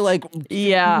still have to like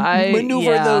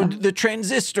maneuver the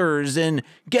transistors and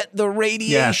get the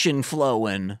radiation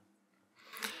flowing.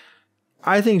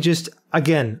 I think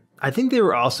I think they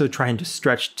were also trying to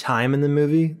stretch time in the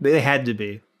movie. They had to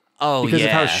be. Oh, because of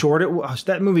how short it was.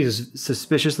 That movie is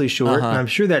suspiciously short, and I'm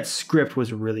sure that script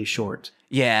was really short.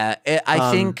 Yeah,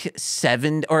 I think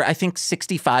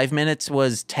 65 minutes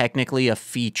was technically a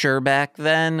feature back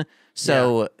then,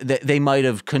 so they might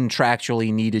have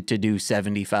contractually needed to do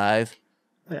 75.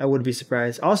 I wouldn't be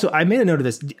surprised. Also, I made a note of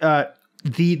this.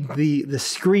 The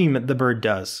scream that the bird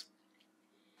does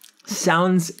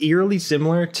sounds eerily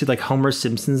similar to like Homer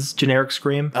Simpson's generic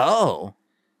scream. Oh.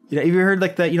 Have you heard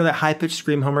like that, that high-pitched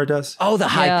scream Homer does? Oh, the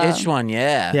high-pitched one,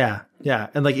 yeah. Yeah.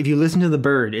 And like if you listen to the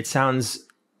bird, it sounds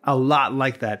a lot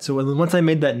like that. So once I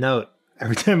made that note,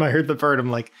 every time I heard the bird,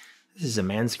 I'm like, this is a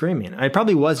man screaming. It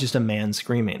probably was just a man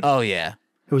screaming. Oh, yeah.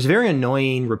 It was very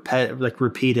annoying,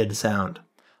 repeated sound.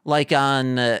 Like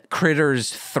on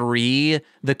Critters 3,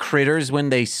 the critters, when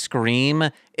they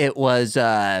scream, it was...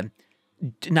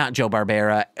 not Joe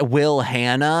Barbera, Will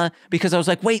Hanna, because I was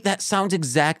like, wait, that sounds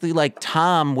exactly like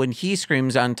Tom when he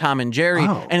screams on Tom and Jerry.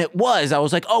 Oh. And it was. I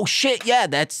was like, oh shit, yeah,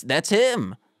 that's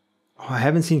him. Oh, I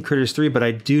haven't seen Critters 3, but I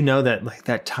do know that like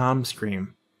that Tom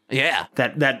scream. Yeah.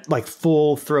 That like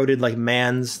full throated like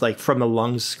man's like from the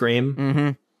lungs scream. Mm-hmm.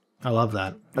 I love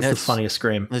that. That's the funniest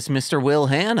scream. That's Mr. Will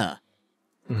Hanna.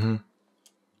 Mm-hmm.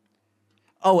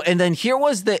 Oh, and then here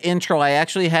was the intro. I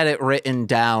actually had it written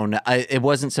down. It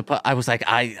wasn't supposed. I was like,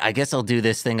 I guess I'll do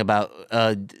this thing about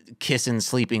kissing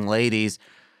sleeping ladies.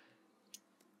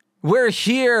 We're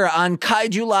here on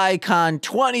KaiJULY Con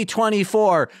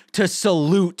 2024 to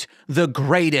salute the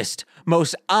greatest,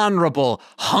 most honorable,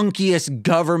 hunkiest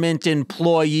government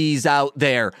employees out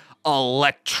there,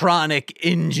 electronic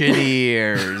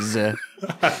engineers.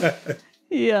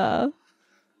 Yeah.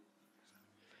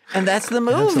 And that's the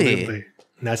movie. Absolutely.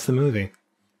 That's the movie.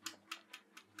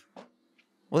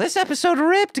 Well, this episode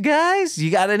ripped, guys. You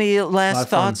got any last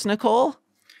thoughts, Nicole?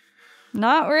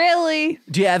 Not really.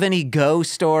 Do you have any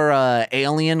ghost or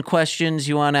alien questions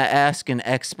you want to ask an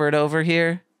expert over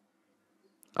here?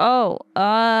 Oh,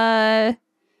 I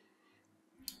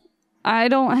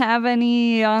don't have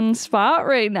any on spot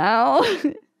right now.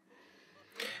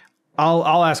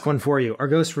 I'll ask one for you. Are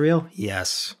ghosts real?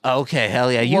 Yes. Okay,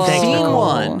 hell yeah. You've seen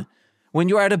one when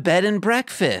you were at a bed and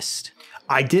breakfast.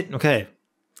 I didn't. Okay.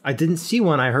 I didn't see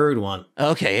one. I heard one.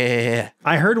 Okay, yeah.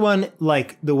 I heard one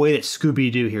like the way that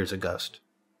Scooby-Doo hears a ghost.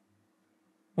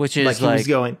 Which is like he was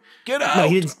going, get out. No,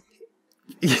 he didn't.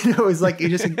 You know,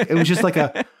 it was just like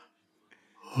a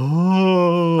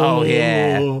oh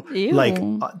yeah. Ew.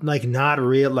 like not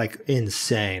real, like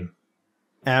insane.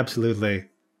 Absolutely.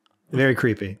 Very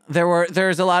creepy.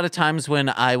 There's a lot of times when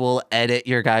I will edit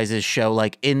your guys' show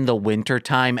like in the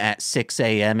wintertime at 6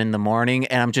 a.m. in the morning,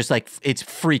 and I'm just like, it's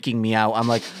freaking me out. I'm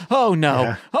like, oh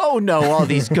no, all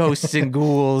these ghosts and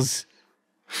ghouls.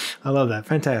 I love that.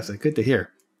 Fantastic. Good to hear.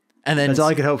 And then that's all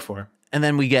I could hope for. And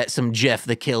then we get some Jeff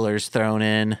the Killers thrown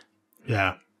in.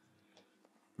 Yeah.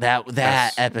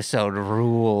 That episode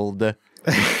ruled.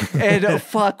 And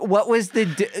fuck, what was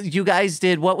you guys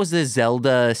did? What was the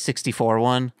Zelda 64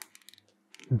 one?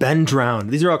 Ben Drowned.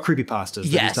 These are all creepypastas.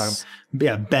 Yes.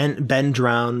 Yeah, Ben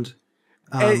Drowned.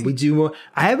 We do more.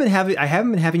 I haven't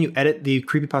been having you edit the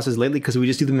creepypastas lately because we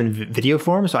just do them in video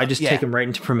form. So I just take them right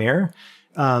into Premiere.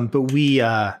 But we've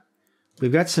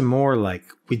got some more. Like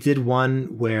we did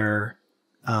one where,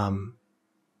 it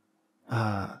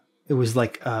was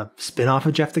like a spinoff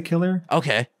of Jeff the Killer.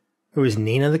 Okay. It was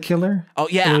Nina the Killer. Oh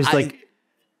yeah. And it was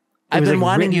I've been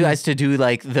wanting you guys to do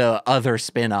like the other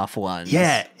spin-off ones.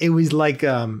 Yeah, it was like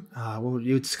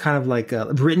it's kind of like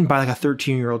written by like a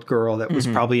 13-year-old girl that was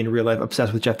probably in real life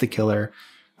obsessed with Jeff the Killer.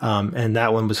 And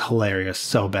that one was hilarious.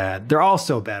 So bad. They're all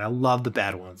so bad. I love the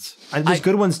bad ones. There's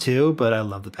good ones too, but I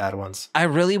love the bad ones. I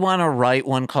really want to write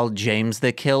one called James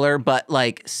the Killer, but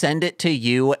like send it to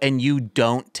you and you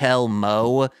don't tell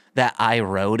Mo that I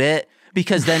wrote it.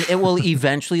 Because then it will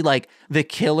eventually, like, the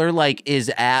killer, like,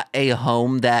 is at a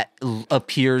home that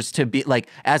appears to be, like,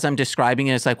 as I'm describing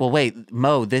it, it's like, well, wait,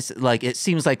 Mo, this, like, it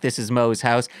seems like this is Mo's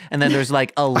house. And then there's,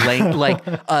 like,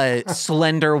 a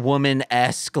slender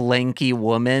woman-esque lanky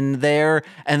woman there.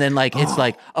 And then, like, it's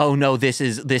like, oh, no, this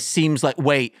seems like,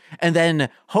 wait. And then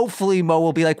hopefully Mo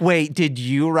will be like, wait, did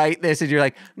you write this? And you're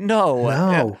like,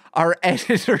 no. Our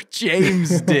editor,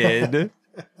 James, did.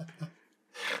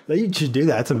 You should do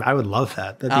that. I would love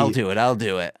that. I'll do it.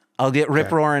 I'll get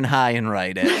rip-roaring high and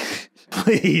write it.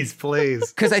 Please.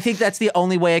 Because I think that's the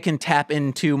only way I can tap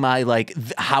into my, like,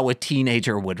 how a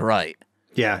teenager would write.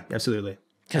 Yeah, absolutely.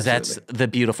 Because that's the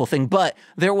beautiful thing. But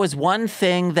there was one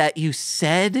thing that you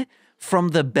said from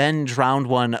the Ben Drowned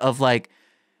one of, like,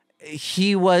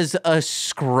 he was a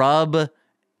scrub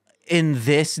in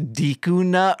this Deku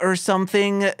nut or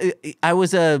something. I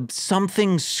was a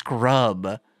something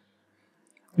scrub.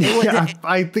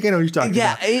 I think I know what you're talking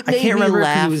about. It made me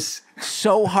laugh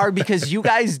so hard because you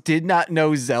guys did not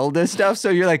know Zelda stuff, so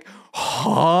you're like,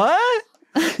 huh?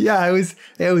 Yeah,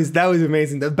 that was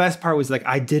amazing. The best part was like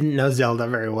I didn't know Zelda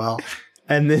very well.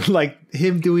 And then like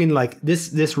him doing like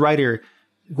this writer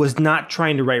was not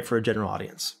trying to write for a general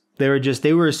audience.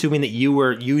 They were assuming that you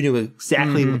knew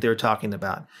exactly what they were talking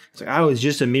about. It's like I was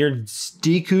just a mere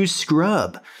Deku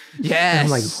scrub.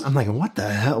 Yes. I'm like, what the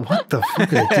hell? What the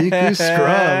fuck is a Deku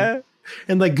scrub?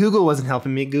 And like Google wasn't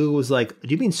helping me. Google was like, do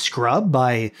you mean Scrub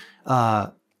by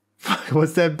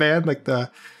what's that band? Like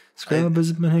the Scrub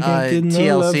is getting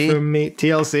no love from me.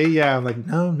 TLC? Yeah. I'm like,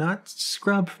 no, not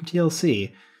Scrub from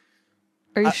TLC.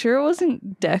 Are you sure it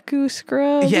wasn't Deku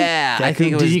Scrub? Yeah, I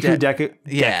think it was Deku.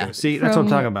 Yeah. See, that's what I'm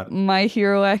talking about. My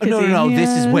Hero Academia. No. This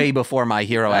is way before My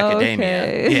Hero Academia.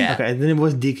 Okay. Yeah. Okay, and then it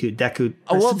was Deku.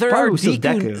 Oh, well, there are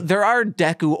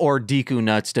Deku or Deku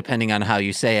nuts, depending on how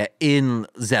you say it, in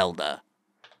Zelda.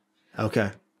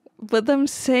 Okay. But them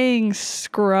saying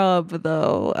scrub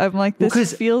though, I'm like,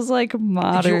 this feels like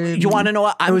modern. You want to know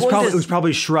what? It was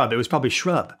probably shrub. It was probably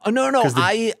shrub. Oh no,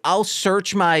 I'll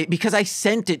search because I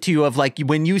sent it to you of like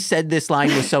when you said this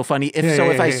line was so funny.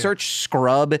 If I search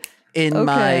scrub in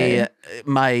my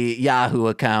Yahoo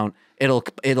account,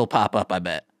 it'll pop up, I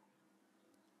bet.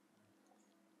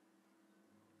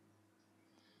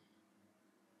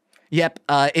 Yep,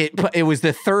 it was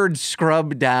the third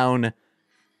scrub down.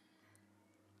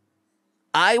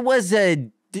 I was a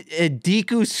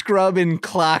Deku scrub in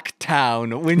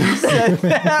Clocktown. When you said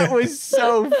that was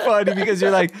so funny because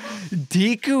you're like,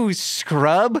 Deku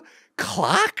scrub?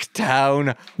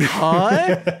 Clocktown?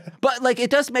 Huh? But like, it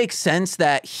does make sense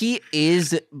that he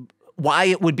is... Why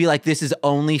it would be like this is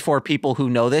only for people who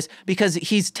know this, because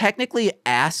he's technically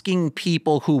asking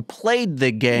people who played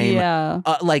the game,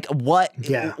 like what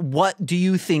do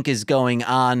you think is going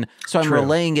on? So I'm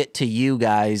relaying it to you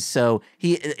guys. So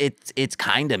it's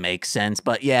kind of makes sense.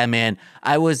 But yeah, man,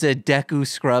 I was a Deku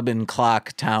scrub in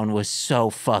Clocktown was so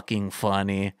fucking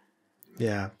funny.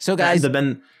 Yeah. So guys,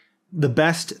 the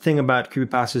best thing about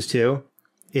creepypastas too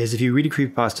is if you read a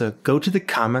creepypasta, go to the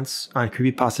comments on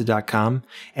creepypasta.com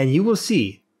and you will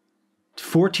see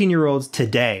 14-year-olds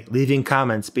today leaving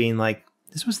comments being like,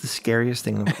 this was the scariest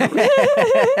thing. And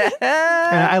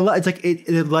it's like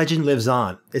the legend lives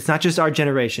on. It's not just our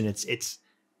generation. It's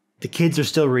the kids are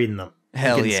still reading them.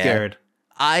 Hell yeah. Scared.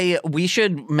 We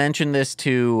should mention this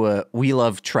to We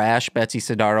Love Trash, Betsy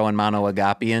Sidaro and Mono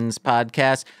Agapian's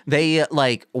podcast. They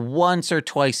like once or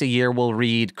twice a year will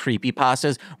read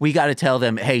creepypastas. We got to tell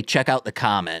them, hey, check out the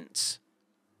comments.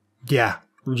 Yeah,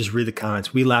 we just read the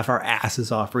comments. We laugh our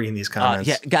asses off reading these comments.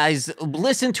 Yeah, guys,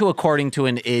 listen to According to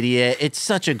an Idiot. It's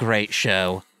such a great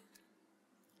show.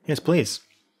 Yes, please.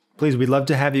 Please, we'd love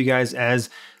to have you guys as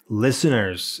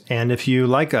listeners, and if you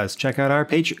like us, check out our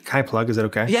Patreon. Can I plug? Is that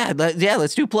okay? Yeah,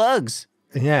 let's do plugs.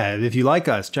 Yeah, if you like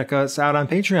us, check us out on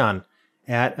Patreon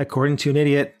at According to an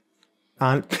Idiot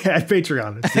at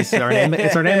Patreon. It's our name.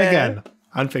 It's our name again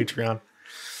on Patreon.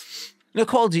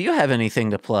 Nicole, do you have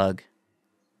anything to plug?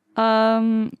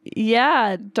 Yeah,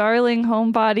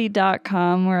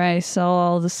 darlinghomebody.com, where I sell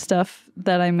all the stuff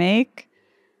that I make.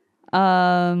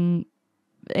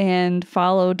 And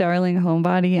follow Darling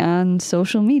Homebody on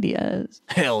social medias.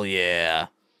 Hell yeah.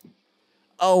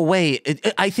 Oh, wait.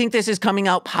 I think this is coming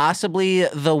out possibly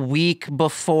the week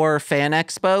before Fan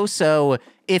Expo. So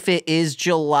if it is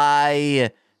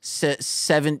July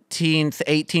 17th,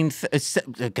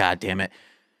 18th, God damn it,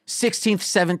 16th,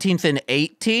 17th, and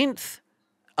 18th,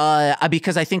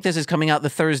 because I think this is coming out the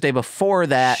Thursday before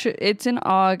that. It's in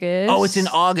August. Oh, it's in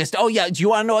August. Oh, yeah. Do you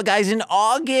want to know what, guys? In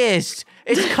August.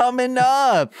 It's coming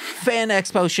up. Fan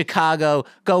Expo Chicago.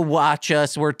 Go watch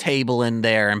us. We're tabling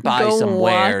there and buy some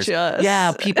wares. Watch us.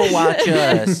 Yeah, people watch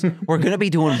us. We're going to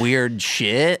be doing weird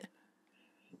shit.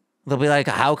 They'll be like,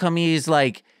 how come he's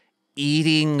like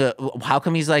scooping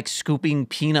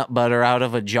peanut butter out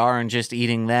of a jar and just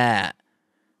eating that?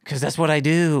 Because that's what I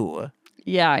do.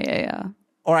 Yeah.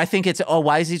 Or I think it's,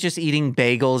 why is he just eating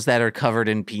bagels that are covered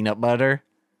in peanut butter?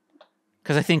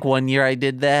 Because I think one year I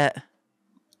did that.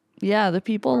 Yeah, the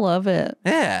people love it.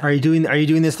 Yeah. Are you doing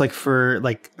this for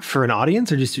an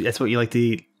audience, or just that's what you like to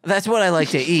eat? That's what I like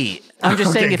to eat. I'm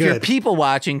just saying if you're people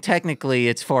watching, technically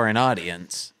it's for an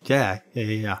audience. Yeah.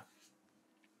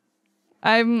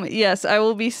 I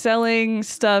will be selling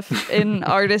stuff in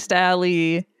Artist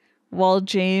Alley while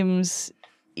James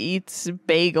eats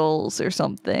bagels or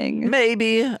something.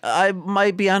 Maybe. I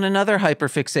might be on another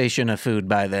hyperfixation of food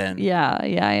by then.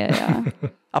 Yeah.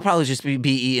 I'll probably just be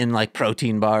eating like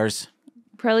protein bars.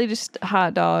 Probably just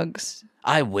hot dogs.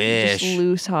 I wish. Just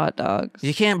loose hot dogs.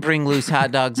 You can't bring loose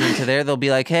hot dogs into there. They'll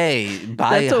be like, hey,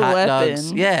 buy hot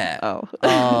dogs. Yeah.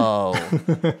 Oh.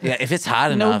 Yeah, if it's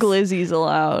hot enough. No glizzies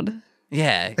allowed.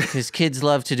 Yeah, because kids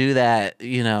love to do that,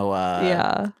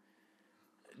 yeah.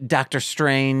 Dr.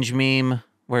 Strange meme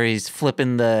where he's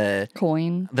flipping the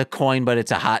coin, but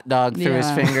it's a hot dog through his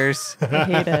fingers. I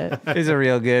hate it. It's a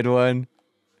real good one.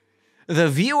 The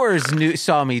viewers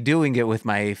saw me doing it with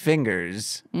my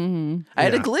fingers. Mm-hmm. I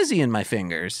had a glizzy in my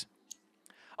fingers.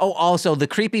 Oh, also, the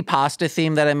creepypasta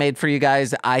theme that I made for you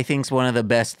guys, I think is one of the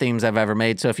best themes I've ever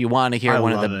made. So if you want to hear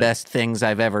one of the best things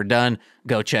I've ever done,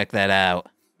 go check that out.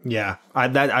 Yeah, I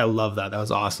love that. That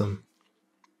was awesome.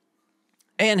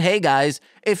 And hey, guys,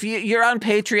 if you're on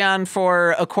Patreon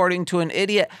for According to an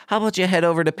Idiot, how about you head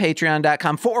over to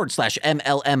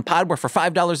patreon.com/MLMpod, where for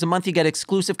 $5 a month, you get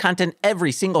exclusive content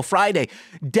every single Friday.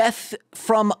 Death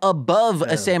from Above,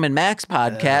 a Sam and Max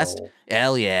podcast.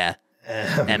 Hell yeah.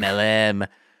 MLM.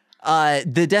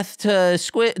 The Death to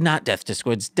Squid, not Death to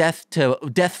Squids,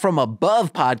 Death from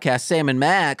Above podcast, Sam and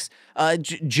Max,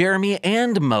 Jeremy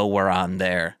and Mo were on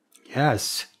there.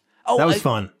 Yes. Oh, that was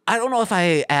fun. I don't know if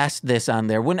I asked this on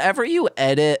there. Whenever you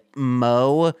edit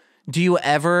Mo, do you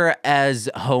ever, as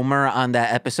Homer on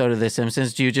that episode of The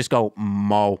Simpsons, do you just go,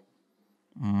 Mo,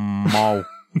 Mo,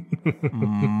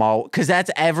 Mo? Because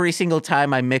that's every single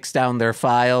time I mix down their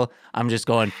file, I'm just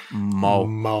going, Mo,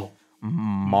 Mo.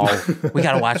 Mo. We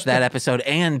got to watch that episode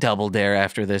and Double Dare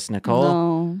after this, Nicole.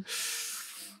 No.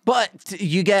 But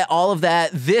you get all of that.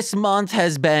 This month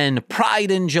has been Pride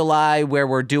in July, where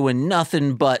we're doing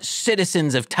nothing but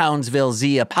Citizens of Townsville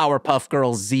Z, a Powerpuff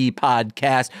Girls Z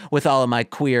podcast with all of my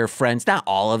queer friends. Not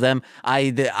all of them.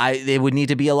 It would need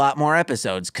to be a lot more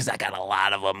episodes because I got a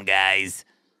lot of them, guys.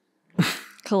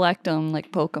 Collect them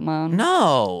like Pokemon.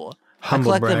 No.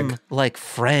 Humble I collect brag. them like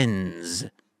friends.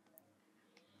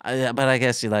 But I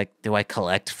guess you're like, do I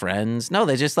collect friends? No,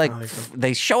 they just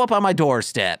they show up on my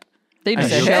doorstep. They just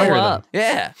said, show "Hey." up.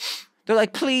 Yeah. They're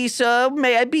like, please,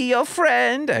 may I be your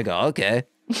friend? I go, okay.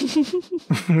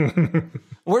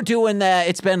 We're doing that.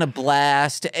 It's been a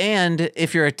blast. And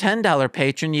if you're a $10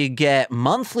 patron, you get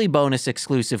monthly bonus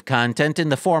exclusive content in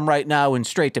the form right now and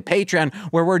straight to Patreon,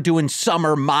 where we're doing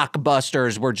summer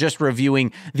mockbusters. We're just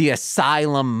reviewing the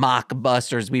Asylum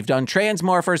mockbusters. We've done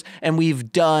Transmorphers and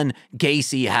we've done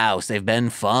Gacy House. They've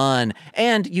been fun.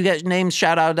 And you get names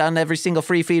shout out on every single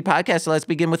free feed podcast. So let's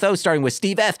begin with those, starting with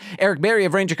Steve F., Eric Berry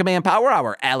of Ranger Command Power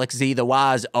Hour, Alex Z, the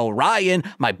Waz, Orion,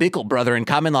 my Bickle brother in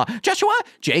common law, Joshua,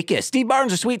 Jake, Steve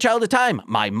Barnes, a sweet child of time,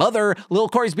 my mother, Lil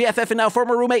Corey's BFF and now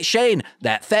former roommate Shane,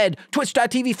 that fed,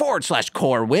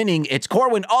 twitch.tv/Core Winning. It's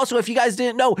Corwin. Also, if you guys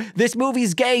didn't know, this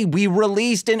movie's gay. We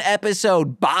released an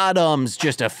episode, Bottoms,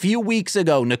 just a few weeks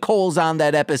ago. Nicole's on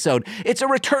that episode. It's a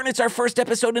return. It's our first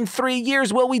episode in 3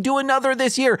 years. Will we do another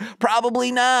this year?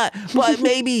 Probably not, but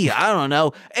maybe. I don't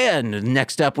know. And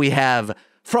next up, we have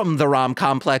from the Rom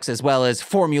Complex, as well as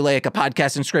Formulaic, a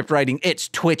podcast and script writing. It's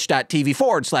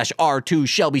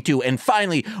twitch.tv/R2Shelby2. And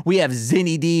finally, we have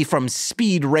Zinny D from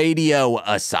Speed Radio,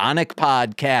 a Sonic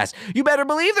podcast. You better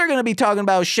believe they're going to be talking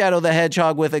about Shadow the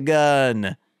Hedgehog with a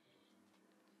gun.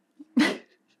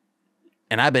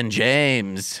 And I've been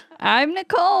James. I'm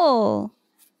Nicole.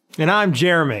 And I'm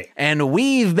Jeremy. And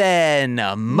we've been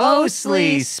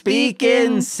Mostly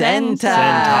Speaking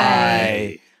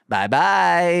Sentai.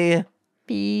 Bye-bye.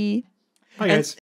 Bye. Bye, guys.